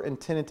 You're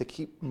intended to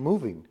keep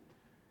moving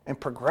and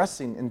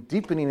progressing and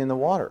deepening in the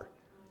water.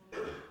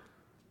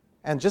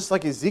 And just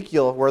like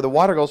Ezekiel, where the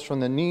water goes from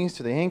the knees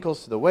to the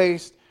ankles to the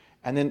waist,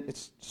 and then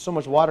it's so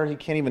much water he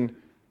can't even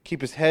keep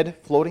his head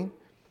floating,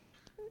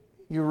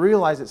 you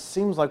realize it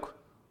seems like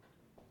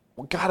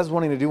what God is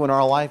wanting to do in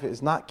our life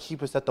is not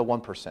keep us at the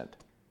 1%.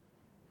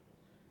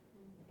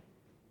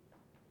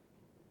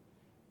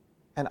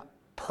 And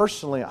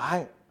personally,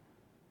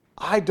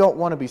 I don't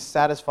want to be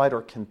satisfied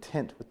or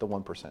content with the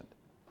 1%.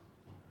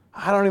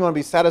 I don't even want to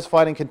be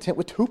satisfied and content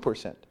with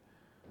 2%.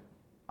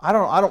 I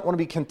don't want to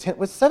be content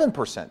with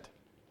 7%.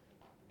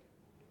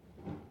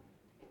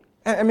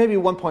 And maybe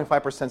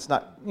 1.5% is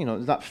not,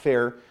 is not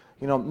fair.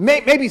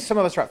 Maybe some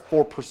of us are at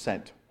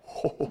 4%.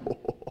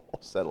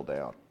 Settle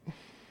down.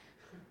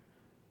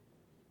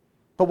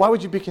 But why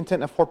would you be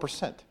content at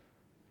 4%?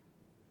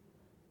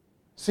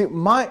 See,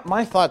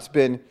 my thought's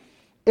been,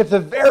 if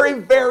the very,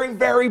 very,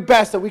 very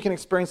best that we can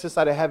experience this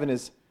side of heaven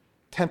is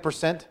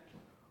 10%,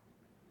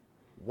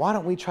 why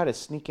don't we try to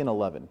sneak in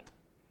 11?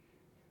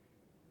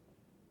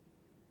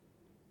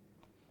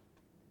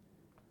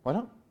 Why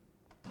not?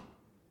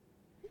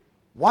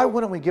 Why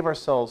wouldn't we give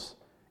ourselves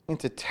in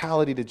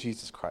totality to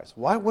Jesus Christ?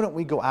 Why wouldn't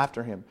we go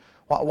after him?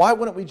 Why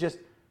wouldn't we just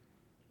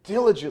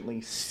diligently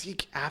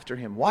seek after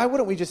him? Why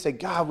wouldn't we just say,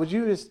 God, would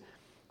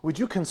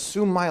you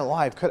consume my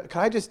life? Could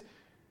I just...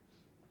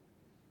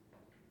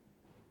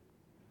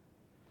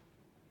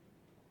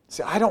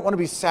 See, I don't want to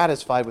be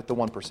satisfied with the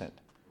 1%.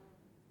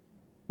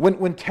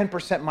 When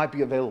 10% might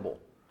be available.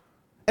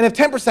 And if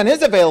 10%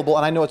 is available,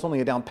 and I know it's only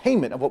a down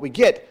payment of what we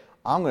get,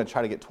 I'm going to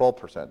try to get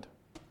 12%.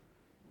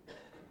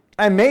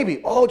 And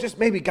maybe, just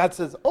maybe, God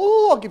says,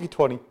 I'll give you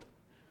 20.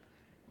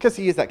 Because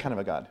he is that kind of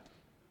a God.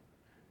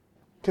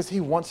 Because he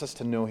wants us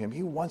to know him.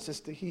 He wants us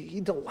to, he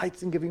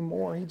delights in giving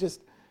more.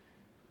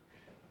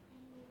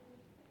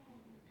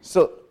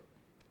 So,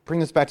 bring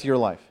this back to your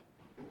life.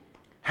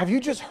 Have you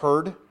just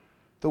heard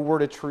the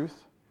word of truth?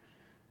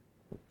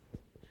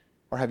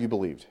 Or have you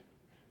believed?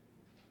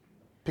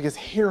 Because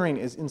hearing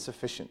is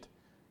insufficient.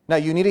 Now,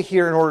 you need to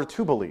hear in order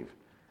to believe.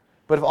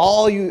 But if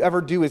all you ever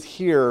do is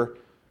hear,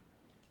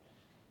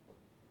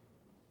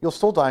 you'll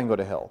still die and go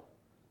to hell.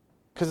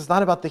 Because it's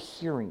not about the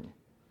hearing.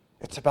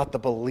 It's about the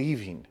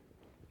believing.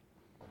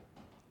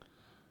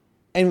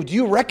 And do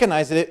you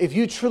recognize that if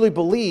you truly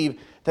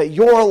believe that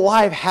your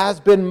life has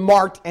been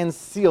marked and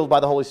sealed by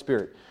the Holy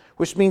Spirit,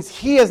 which means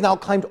he has now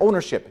claimed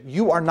ownership.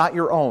 You are not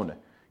your own.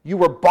 You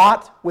were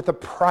bought with a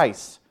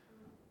price.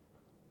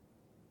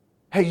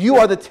 Hey, you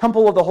are the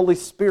temple of the Holy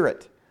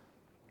Spirit.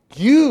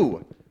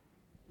 You.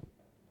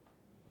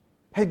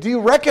 Hey, do you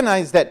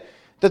recognize that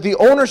the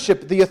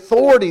ownership, the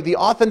authority, the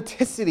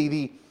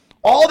authenticity,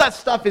 all that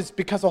stuff is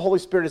because the Holy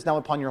Spirit is now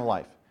upon your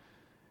life?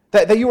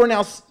 That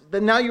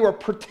now you are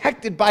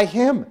protected by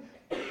him.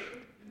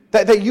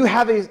 That you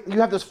have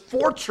this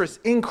fortress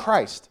in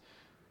Christ.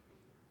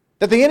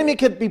 That the enemy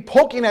could be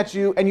poking at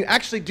you and you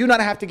actually do not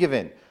have to give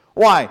in.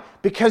 Why?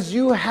 Because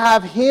you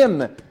have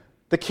him,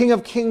 the King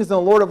of Kings and the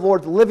Lord of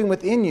Lords, living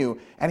within you,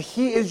 and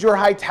he is your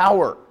high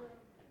tower.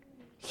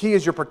 He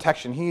is your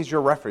protection. He is your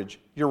refuge,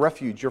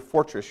 your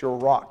fortress, your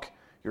rock,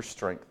 your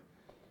strength.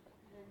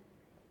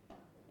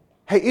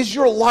 Hey, is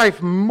your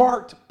life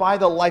marked by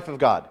the life of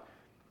God?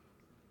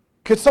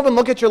 Could someone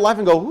look at your life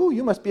and go, ooh,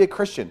 you must be a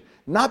Christian?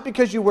 Not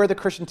because you wear the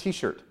Christian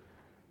t-shirt,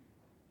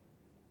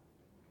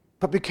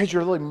 but because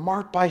you're really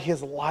marked by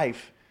his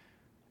life.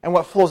 And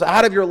what flows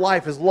out of your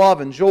life is love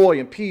and joy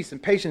and peace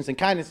and patience and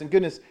kindness and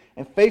goodness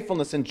and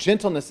faithfulness and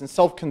gentleness and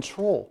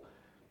self-control.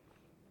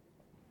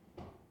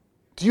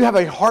 Do you have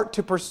a heart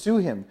to pursue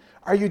him?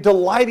 Are you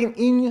delighting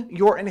in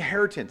your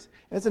inheritance?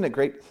 Isn't it a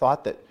great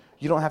thought that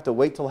you don't have to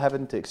wait till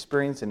heaven to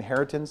experience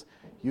inheritance?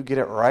 You get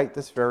it right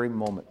this very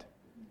moment.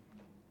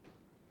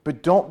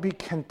 But don't be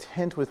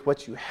content with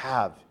what you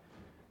have.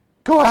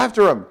 Go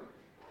after him.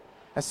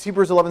 As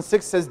Hebrews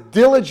 11:6 says,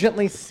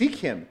 diligently seek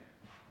him.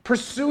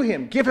 Pursue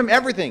him. Give him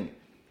everything.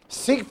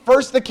 Seek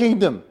first the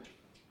kingdom.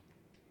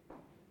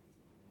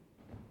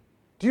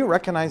 Do you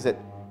recognize that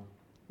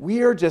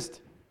we are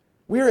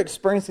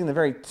experiencing the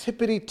very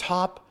tippity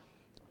top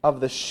of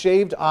the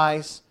shaved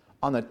ice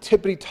on the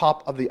tippity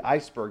top of the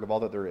iceberg of all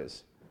that there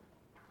is?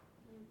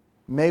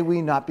 May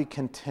we not be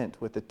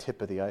content with the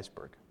tip of the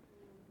iceberg.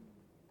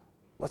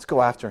 Let's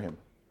go after him.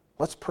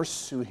 Let's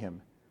pursue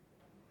him.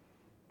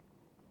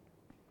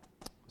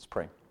 Let's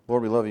pray.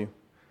 Lord, we love you.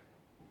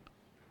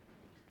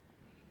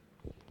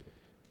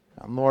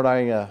 And Lord,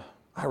 I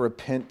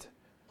repent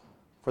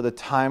for the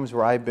times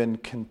where I've been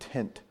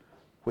content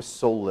with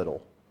so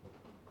little.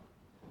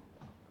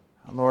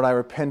 And Lord, I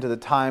repent of the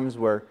times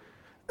where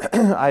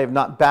I have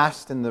not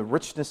basked in the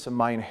richness of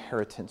my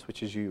inheritance,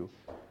 which is you.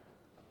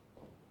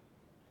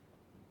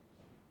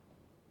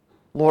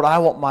 Lord, I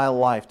want my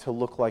life to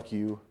look like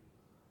you.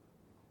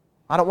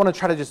 I don't want to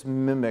try to just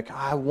mimic.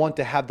 I want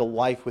to have the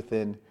life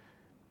within.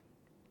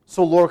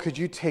 So, Lord, could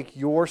you take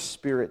your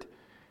Spirit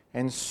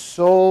and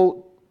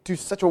so do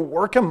such a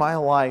work in my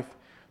life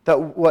that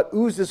what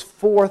oozes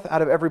forth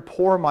out of every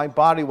pore of my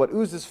body, what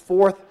oozes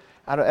forth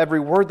out of every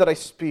word that I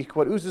speak,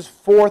 what oozes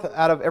forth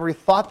out of every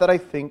thought that I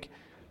think,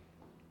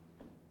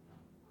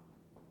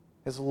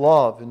 is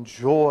love and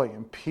joy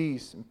and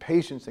peace and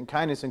patience and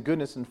kindness and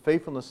goodness and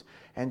faithfulness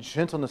and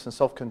gentleness and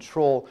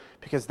self-control,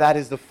 because that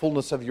is the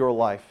fullness of your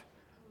life.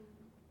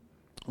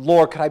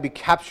 Lord, could I be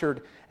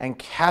captured and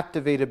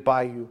captivated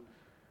by you?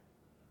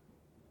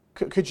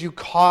 Could you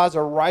cause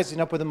a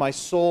rising up within my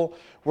soul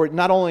where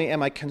not only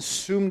am I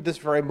consumed this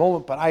very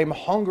moment, but I am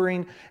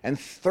hungering and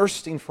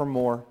thirsting for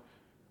more?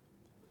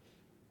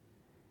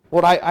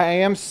 Lord, I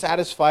am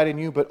satisfied in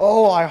you, but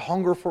I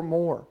hunger for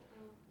more,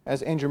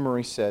 as Andrew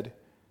Murray said.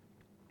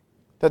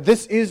 That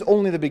this is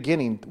only the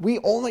beginning. We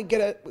only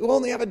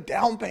have a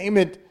down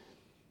payment.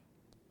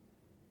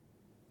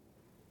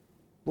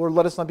 Lord,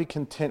 let us not be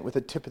content with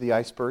the tip of the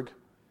iceberg.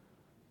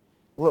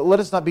 Let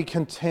us not be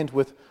content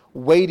with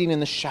wading in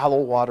the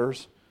shallow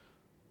waters.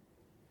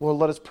 Lord,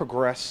 let us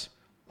progress.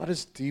 Let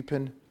us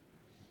deepen.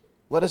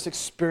 Let us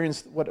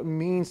experience what it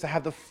means to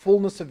have the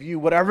fullness of you,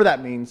 whatever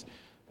that means,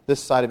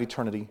 this side of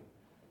eternity.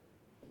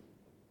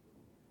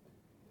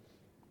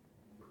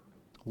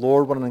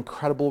 Lord, what an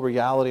incredible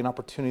reality and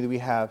opportunity we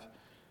have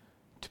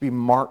to be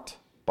marked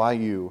by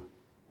you,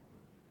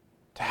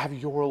 to have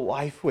your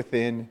life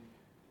within,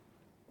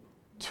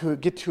 to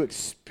get to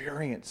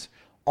experience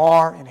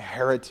our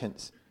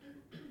inheritance,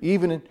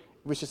 even if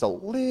it's just a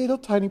little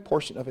tiny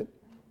portion of it.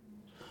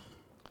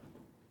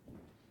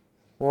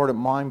 Lord,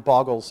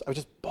 it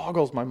just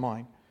boggles my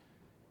mind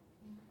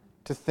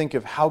to think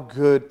of how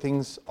good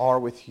things are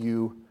with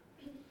you,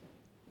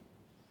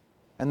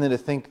 and then to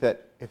think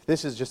that if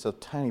this is just a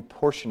tiny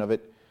portion of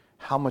it,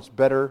 how much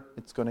better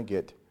it's going to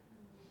get.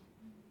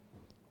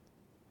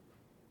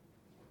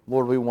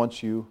 Lord, we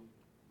want you.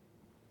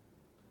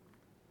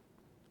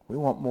 We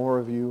want more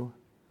of you.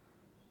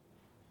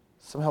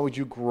 Somehow would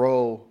you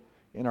grow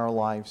in our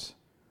lives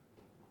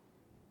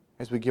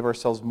as we give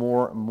ourselves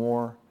more and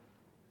more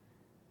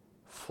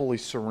fully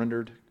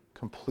surrendered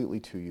completely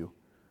to you.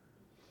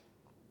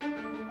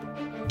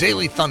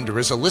 Daily Thunder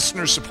is a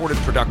listener-supported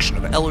production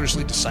of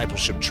Ellerslie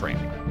Discipleship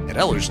Training. At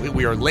Ellerslie,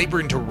 we are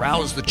laboring to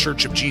rouse the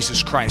Church of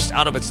Jesus Christ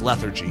out of its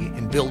lethargy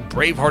and build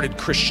brave-hearted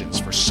Christians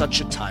for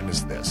such a time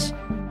as this.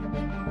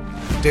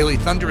 Daily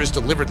Thunder is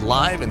delivered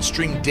live and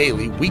streamed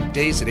daily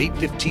weekdays at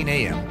 8:15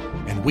 a.m.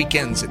 and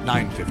weekends at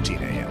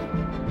 9:15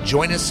 a.m.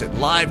 Join us at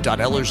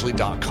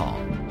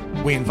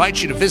live.ellerslie.com. We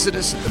invite you to visit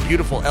us at the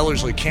beautiful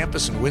Ellerslie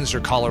campus in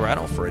Windsor,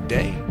 Colorado for a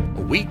day,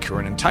 a week,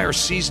 or an entire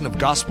season of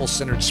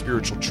gospel-centered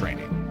spiritual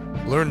training.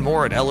 Learn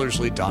more at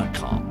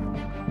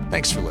ellerslie.com.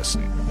 Thanks for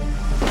listening.